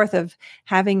back and forth of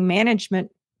having management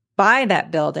buy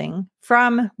that building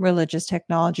from Religious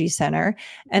Technology Center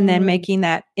and then making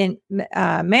that in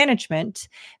management,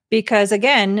 because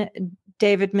again,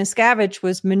 David Miscavige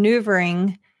was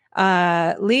maneuvering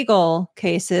legal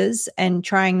cases and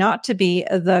trying not to be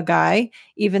the guy,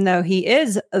 even though he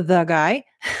is the guy.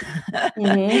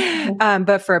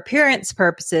 But for appearance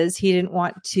purposes, he didn't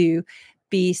want to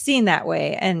be seen that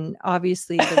way. And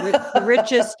obviously the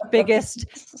richest, biggest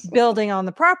building on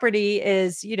the property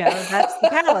is, that's the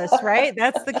palace, right?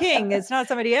 That's the king. It's not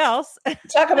somebody else.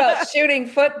 Talk about shooting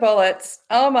foot bullets.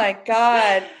 Oh my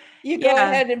God. You go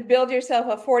ahead and build yourself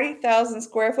a 40,000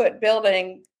 square foot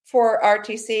building for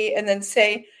RTC and then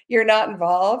say you're not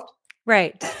involved.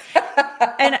 Right.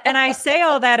 And I say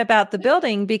all that about the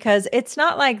building because it's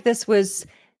not like this was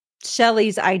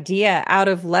Shelley's idea out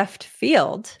of left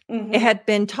field. Mhm. It had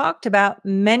been talked about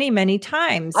many, many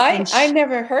times. I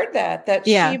never heard that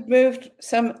Yeah. she moved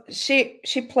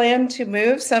she planned to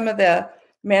move some of the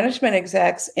management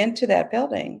execs into that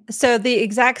building. So the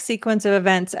exact sequence of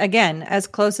events, again, as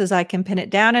close as I can pin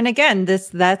it down. And again, that's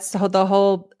the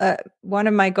whole, one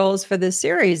of my goals for this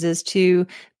series is to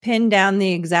pin down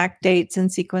the exact dates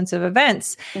and sequence of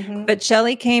events. Mhm. But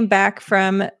Shelley came back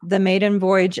from the maiden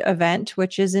voyage event,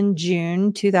 which is in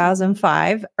June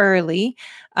 2005, early,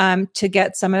 to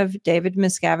get some of David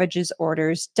Miscavige's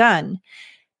orders done.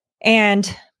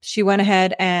 And she went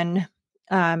ahead and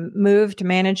moved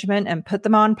management and put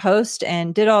them on post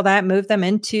and did all that, moved them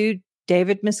into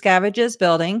David Miscavige's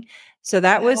building. So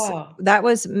that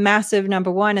was massive, number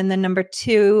one. And then number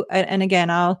two, and again,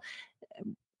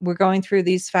 we're going through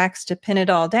these facts to pin it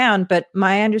all down. But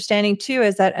my understanding too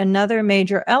is that another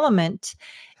major element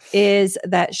is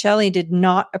that Shelley did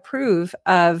not approve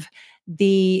of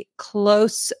the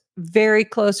very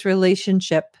close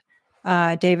relationship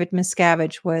David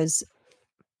Miscavige was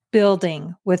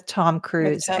building with Tom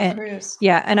Cruise.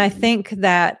 Yeah. And I think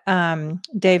that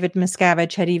David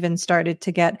Miscavige had even started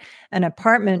to get an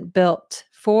apartment built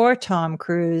for Tom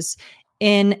Cruise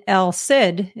in El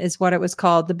Cid, is what it was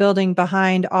called, the building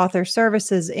behind Author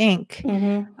Services, Inc.,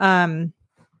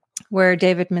 where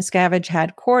David Miscavige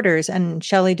had quarters, and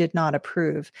Shelley did not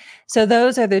approve. So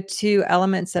those are the two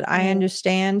elements that I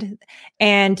understand.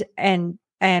 And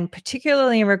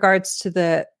particularly in regards to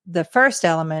the first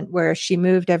element, where she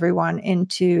moved everyone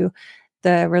into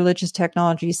the Religious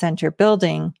Technology Center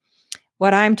building,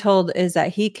 what I'm told is that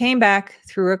he came back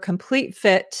through a complete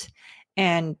fit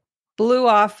and blew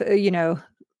off,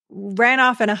 ran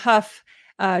off in a huff,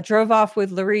 drove off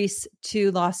with Larice to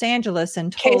Los Angeles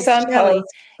and told Shelley,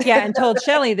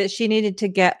 Shelley that she needed to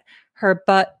get her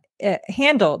butt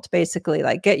handled, basically,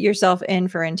 like, get yourself in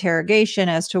for interrogation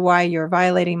as to why you're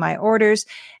violating my orders.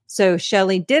 So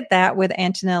Shelley did that with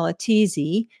Antonella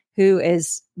Teasy, who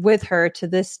is with her to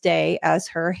this day as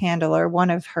her handler, one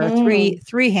of her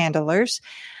three handlers.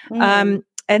 And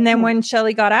then when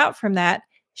Shelley got out from that,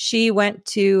 she went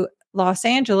to Los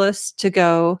Angeles to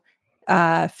go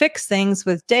fix things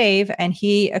with Dave, and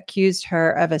he accused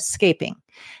her of escaping.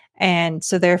 And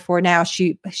so therefore now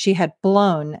she had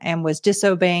blown and was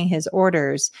disobeying his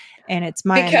orders. And it's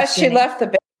because she left the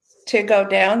base to go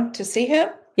down to see him?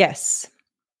 Yes.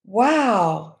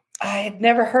 Wow. I had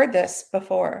never heard this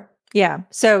before. Yeah.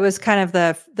 So it was kind of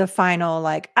the final,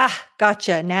 like,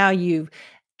 gotcha. Now you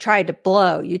tried to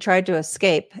blow, you tried to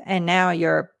escape, and now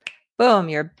you're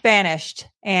banished.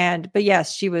 But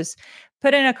yes, she was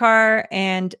put in a car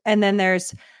and then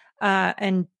there's,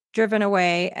 and driven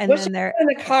away. And was then she in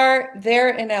the car there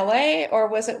in LA, or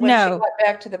was it when she got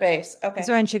back to the base? Okay. It's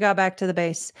when she got back to the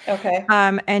base. Okay.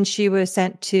 And she was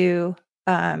sent to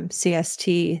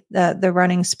CST, the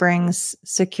Running Springs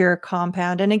secure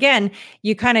compound. And again,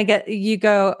 you kind of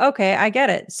go, okay, I get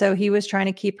it. So he was trying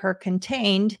to keep her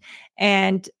contained,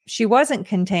 and she wasn't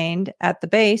contained at the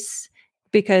base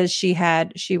because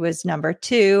she was number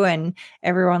two and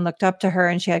everyone looked up to her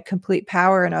and she had complete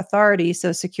power and authority.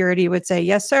 So security would say,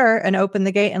 yes, sir, and open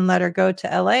the gate and let her go to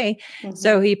LA. Mm-hmm.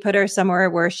 So he put her somewhere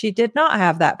where she did not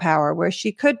have that power, where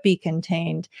she could be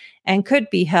contained and could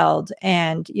be held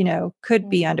and, could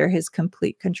be under his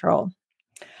complete control.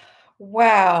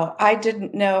 Wow. I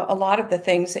didn't know a lot of the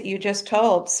things that you just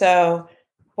told. So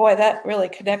boy, that really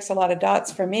connects a lot of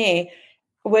dots for me.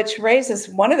 Which raises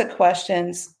one of the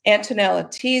questions. Antonella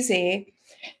Teasy,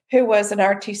 who was an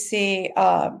RTC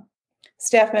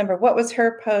staff member, what was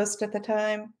her post at the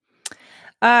time?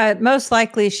 Most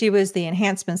likely she was the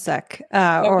enhancement sec,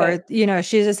 or,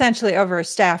 she's essentially over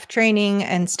staff training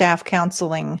and staff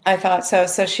counseling. I thought so.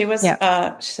 So she was,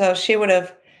 so she would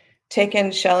have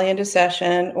taken Shelley into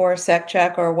session or sec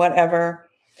check or whatever.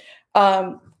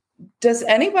 Does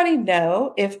anybody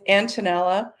know if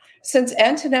Antonella, since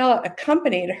Antonella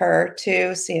accompanied her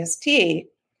to CST,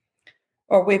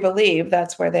 or we believe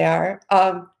that's where they are,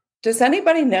 does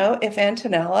anybody know if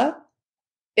Antonella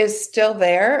is still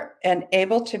there and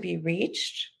able to be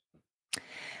reached?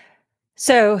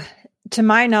 So, to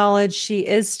my knowledge, she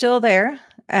is still there,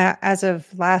 as of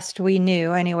last we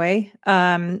knew anyway,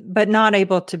 but not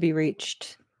able to be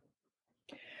reached.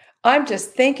 I'm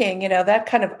just thinking, that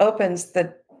kind of opens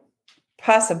the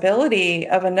possibility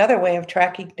of another way of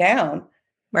tracking down,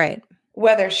 right,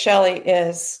 whether Shelley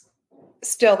is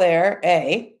still there,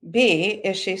 A. B,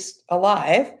 is she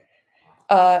alive?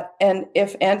 And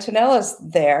if Antonella's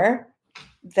there,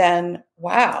 then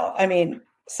wow, I mean,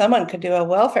 someone could do a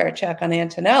welfare check on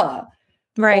Antonella.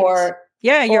 Right.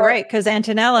 You're right, because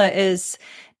Antonella is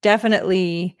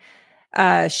definitely,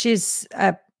 she's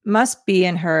must be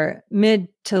in her mid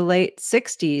to late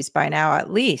 60s by now,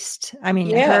 at least. I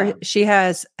mean, she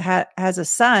has a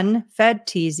son, Fed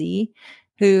TZ,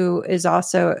 who is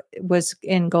was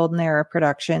in Golden Era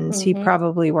Productions. He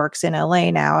probably works in LA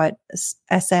now at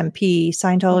SMP,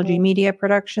 Scientology Media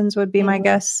Productions would be my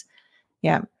guess.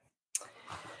 Yeah.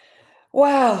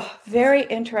 Wow. Very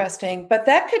interesting. But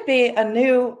that could be a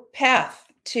new path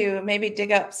to maybe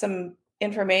dig up some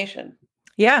information.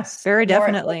 Yes, very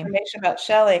definitely. More information about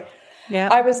Shelly. Yeah.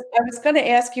 I was going to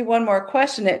ask you one more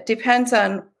question. It depends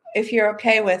on if you're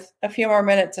okay with a few more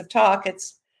minutes of talk.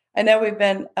 I know we've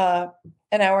been an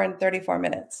hour and 34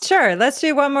 minutes. Sure. Let's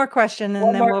do one more question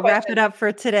and then we'll wrap it up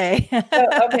for today.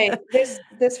 Okay.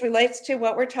 This relates to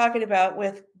what we're talking about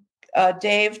with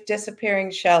Dave disappearing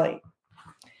Shelly.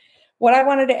 What I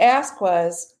wanted to ask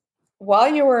was,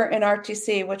 while you were in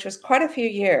RTC, which was quite a few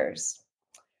years,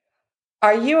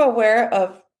 are you aware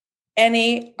of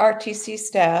any RTC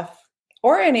staff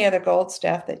or any other gold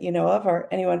staff that you know of, or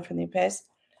anyone from the UPS,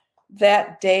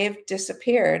 that Dave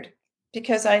disappeared?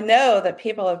 Because I know that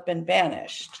people have been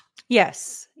banished.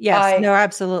 Yes. No,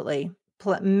 absolutely.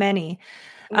 Many.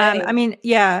 I mean,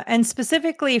 yeah. And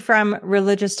specifically from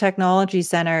Religious Technology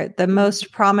Center, the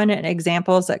most prominent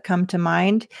examples that come to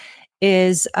mind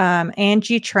is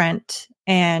Angie Trent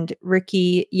and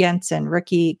Ricky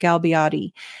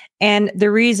Galbiati. And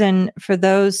the reason for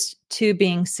those two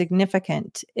being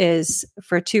significant is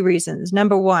for two reasons.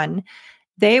 Number one,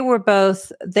 they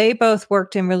both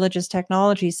worked in Religious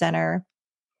Technology Center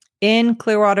in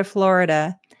Clearwater,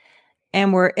 Florida,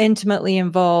 and were intimately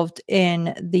involved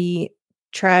in the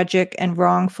tragic and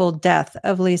wrongful death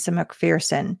of Lisa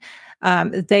McPherson.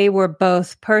 They were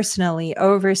both personally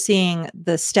overseeing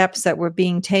the steps that were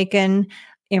being taken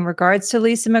in regards to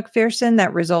Lisa McPherson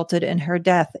that resulted in her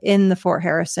death in the Fort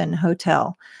Harrison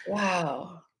Hotel.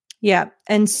 Wow. Yeah.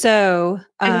 And so...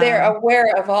 and they're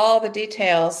aware of all the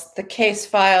details, the case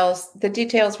files, the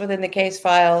details within the case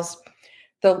files,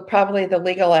 probably the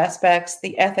legal aspects,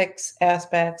 the ethics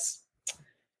aspects.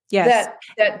 Yes.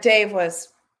 That Dave was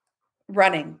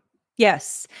running.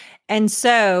 Yes. And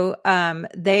so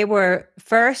they were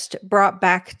first brought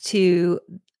back to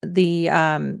the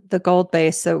gold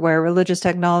base, so where Religious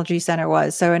Technology Center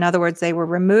was. So in other words, they were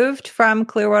removed from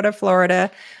Clearwater,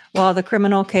 Florida, while the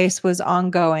criminal case was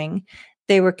ongoing.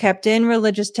 They were kept in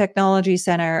Religious Technology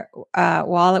Center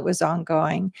while it was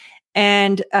ongoing.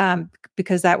 And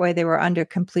because that way they were under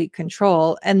complete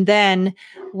control. And then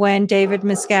when David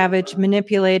Miscavige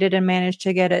manipulated and managed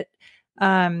to get it,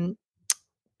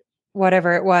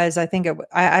 whatever it was, I think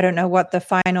I don't know what the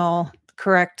final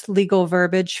correct legal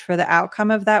verbiage for the outcome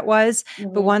of that was.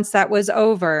 But once that was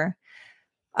over,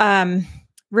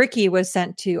 Ricky was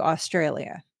sent to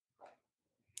Australia.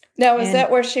 Now, is that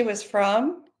where she was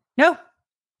from? No.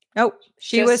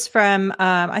 She was from,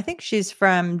 I think she's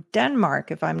from Denmark,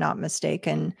 if I'm not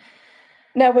mistaken.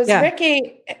 Now,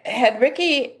 had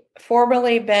Ricky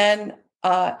formerly been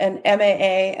an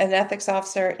MAA, an ethics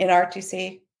officer in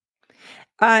RTC?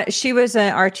 She was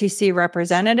an RTC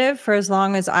representative for as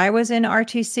long as I was in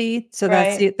RTC. So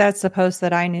that's the post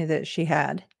that I knew that she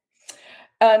had.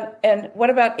 And what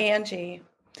about Angie?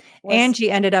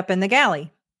 Angie ended up in the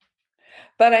galley.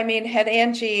 But I mean, had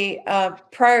Angie,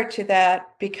 prior to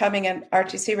that, becoming an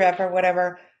RTC rep or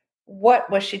whatever, what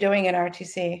was she doing in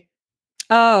RTC?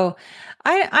 Oh,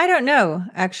 I don't know,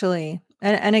 actually.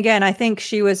 And again, I think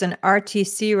she was an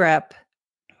RTC rep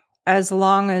as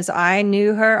long as I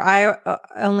knew her. I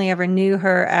only ever knew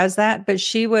her as that, but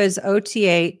she was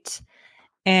OT8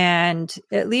 and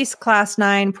at least class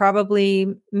 9,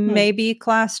 probably maybe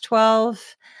class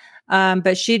 12.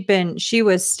 But she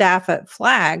was staff at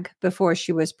Flag before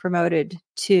she was promoted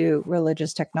to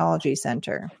Religious Technology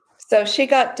Center. So she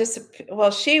got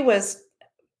she was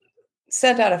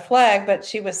sent out of Flag, but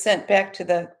she was sent back to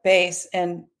the base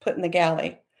and put in the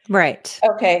galley. Right.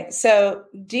 Okay. So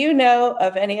do you know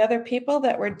of any other people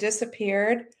that were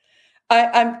disappeared?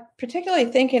 I'm particularly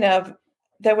thinking of,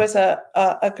 there was a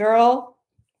girl,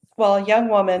 a young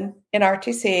woman in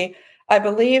RTC. I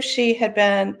believe she had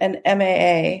been an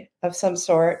MAA of some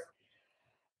sort.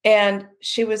 And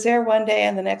she was there one day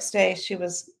and the next day she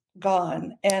was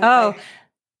gone. And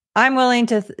I'm willing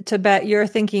to bet you're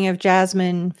thinking of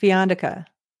Jasmine Fiandica.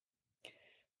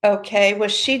 Okay.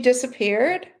 Was she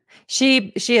disappeared?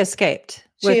 She escaped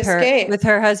with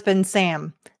her husband,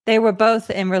 Sam. They were both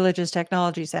in Religious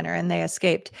Technology Center and they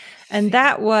escaped. And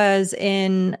that was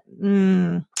in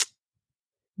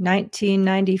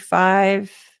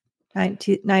 1995,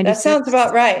 1996. That sounds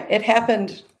about right. It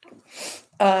happened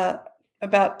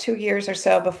about 2 years or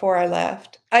so before I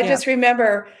left. I just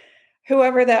remember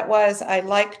whoever that was, I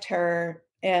liked her.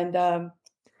 And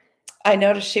I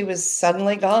noticed she was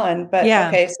suddenly gone. But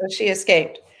okay, so she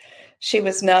escaped. She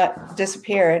was not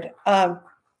disappeared.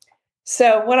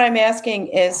 So what I'm asking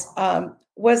is,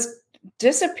 was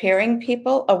disappearing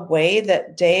people a way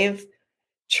that Dave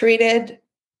treated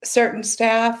certain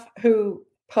staff who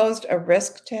posed a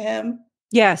risk to him?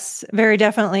 Yes, very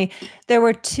definitely. There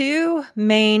were two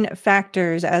main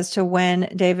factors as to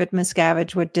when David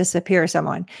Miscavige would disappear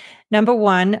someone. Number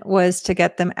one was to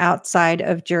get them outside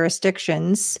of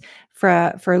jurisdictions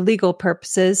for legal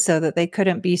purposes so that they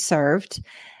couldn't be served.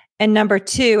 And number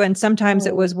two, and sometimes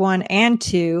it was one and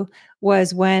two,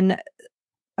 was when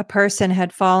a person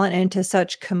had fallen into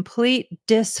such complete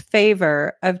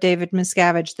disfavor of David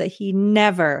Miscavige that he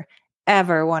never,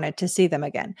 ever wanted to see them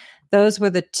again. Those were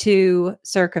the two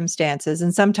circumstances.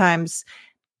 And sometimes,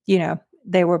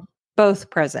 they were both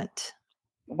present.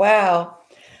 Wow.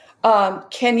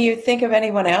 Can you think of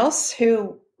anyone else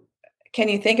can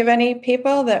you think of any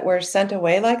people that were sent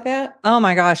away like that? Oh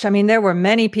my gosh. I mean, there were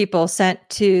many people sent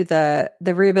to the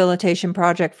Rehabilitation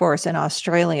Project Force in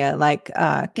Australia, like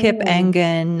Kip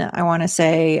Engen, I want to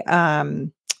say,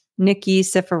 Nikki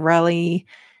Cifarelli,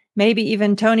 maybe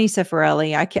even Tony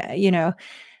Cifarelli. I can't,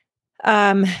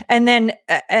 and then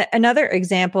another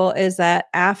example is that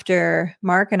after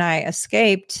Mark and I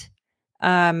escaped,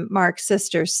 Mark's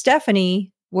sister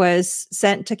Stephanie was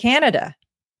sent to Canada.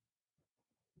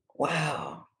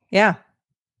 Wow. Yeah.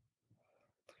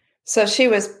 So she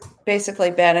was basically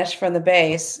banished from the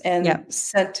base and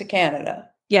sent to Canada.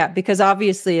 Yeah, because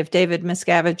obviously if David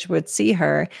Miscavige would see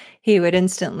her, he would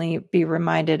instantly be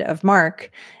reminded of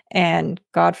Mark. And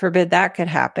God forbid that could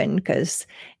happen because,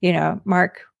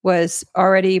 Mark was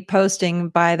already posting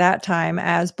by that time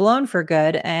as Blown for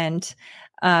Good. And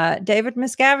David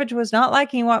Miscavige was not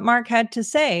liking what Mark had to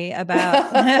say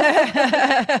about.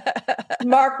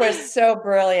 Mark was so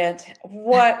brilliant.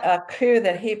 What a coup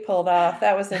that he pulled off.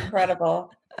 That was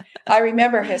incredible. I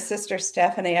remember his sister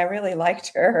Stephanie. I really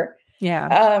liked her.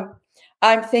 Yeah.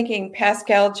 I'm thinking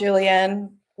Pascal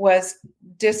Julien was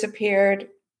disappeared.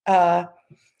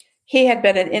 He had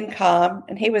been an incom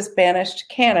and he was banished to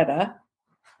Canada,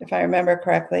 if I remember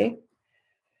correctly.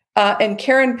 And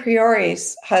Karen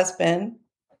Priori's husband,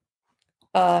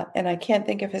 and I can't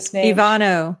think of his name.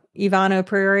 Ivano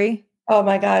Priori. Oh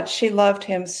my God, she loved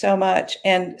him so much.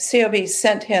 And COB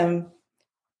sent him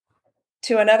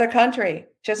to another country.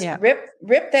 Just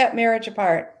rip that marriage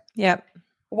apart. Yep.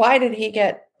 Why did he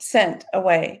get sent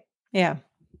away? Yeah.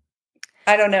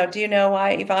 I don't know. Do you know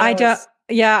why Ivano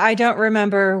I don't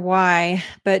remember why,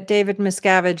 but David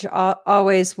Miscavige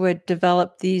always would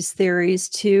develop these theories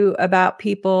too about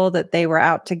people that they were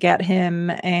out to get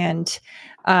him, and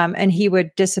he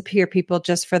would disappear people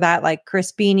just for that. Like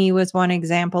Chris Beanie was one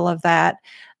example of that.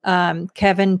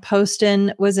 Kevin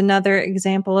Poston was another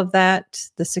example of that.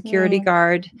 The security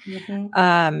guard.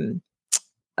 Mm-hmm.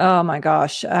 Oh my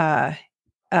gosh.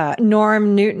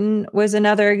 Norm Newton was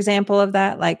another example of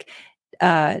that. Like,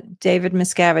 David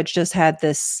Miscavige just had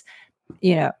this,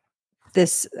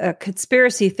 this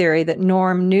conspiracy theory that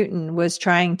Norm Newton was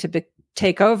trying to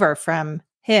take over from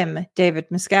him, David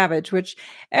Miscavige, which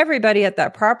everybody at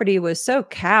that property was so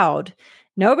cowed.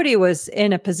 Nobody was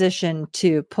in a position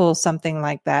to pull something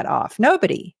like that off.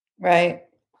 Nobody. Right.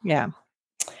 Yeah.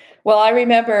 Well, I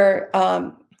remember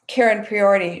Karen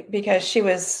Priori because she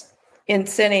was in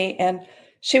Cine and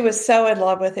she was so in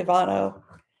love with Ivano.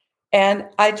 And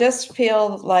I just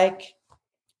feel like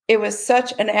it was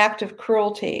such an act of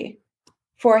cruelty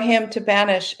for him to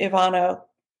banish Ivano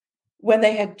when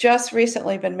they had just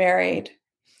recently been married.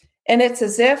 And it's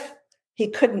as if he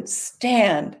couldn't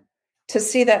stand to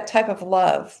see that type of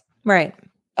love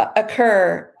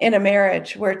occur in a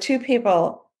marriage where two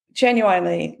people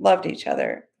genuinely loved each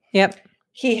other. Yep.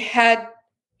 He had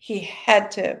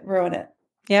to ruin it.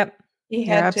 Yep.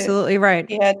 You're absolutely right.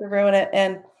 He had to ruin it.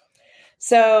 And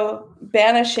so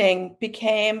banishing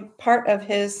became part of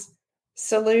his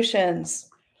solutions.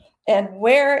 And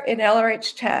where in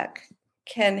LRH Tech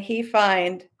can he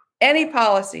find any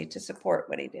policy to support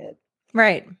what he did?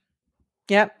 Right.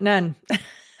 Yep. None.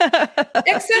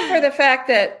 Except for the fact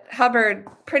that Hubbard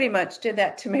pretty much did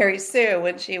that to Mary Sue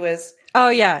when she was. Oh,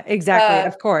 yeah, exactly.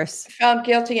 Of course. Found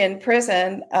guilty in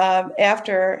prison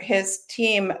after his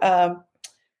team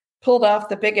pulled off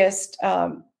the biggest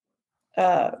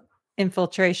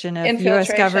infiltration of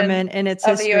U.S. government in its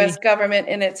history. Of the U.S. government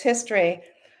in its history.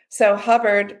 So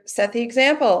Hubbard set the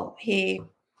example. He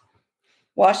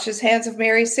washed his hands of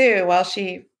Mary Sue while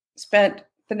she spent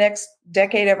the next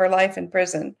decade of her life in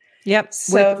prison. Yep,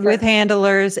 so with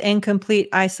handlers in complete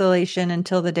isolation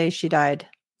until the day she died.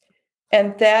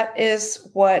 And that is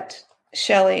what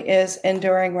Shelly is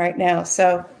enduring right now.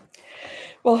 So,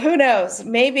 well, who knows?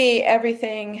 Maybe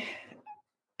everything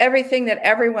that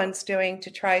everyone's doing to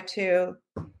try to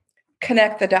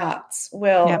connect the dots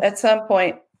will at some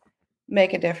point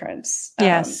make a difference.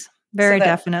 Yes, very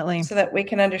definitely. So that we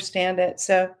can understand it.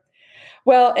 So,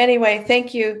 well, anyway,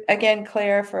 thank you again,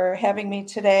 Claire, for having me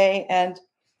today. And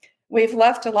we've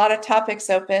left a lot of topics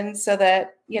open so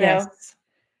that, you know,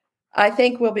 I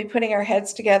think we'll be putting our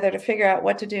heads together to figure out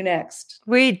what to do next.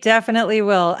 We definitely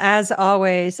will. As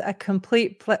always, a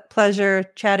complete pleasure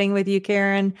chatting with you,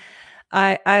 Karen.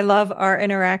 I love our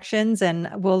interactions, and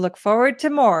we'll look forward to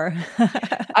more.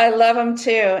 I love them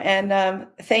too. And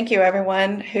thank you,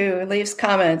 everyone who leaves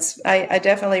comments. I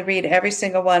definitely read every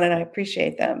single one, and I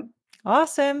appreciate them.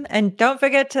 Awesome. And don't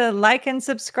forget to like and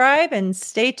subscribe, and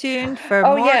stay tuned for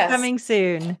more coming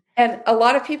soon. And a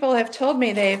lot of people have told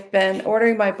me they've been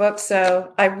ordering my book,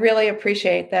 so I really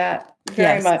appreciate that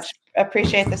very much.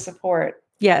 Appreciate the support.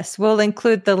 Yes, we'll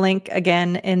include the link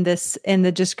again in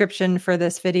the description for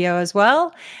this video as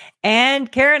well.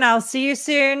 And Karen, I'll see you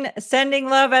soon. Sending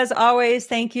love as always.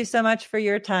 Thank you so much for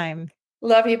your time.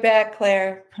 Love you back,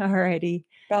 Claire. All righty.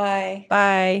 Bye.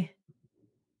 Bye.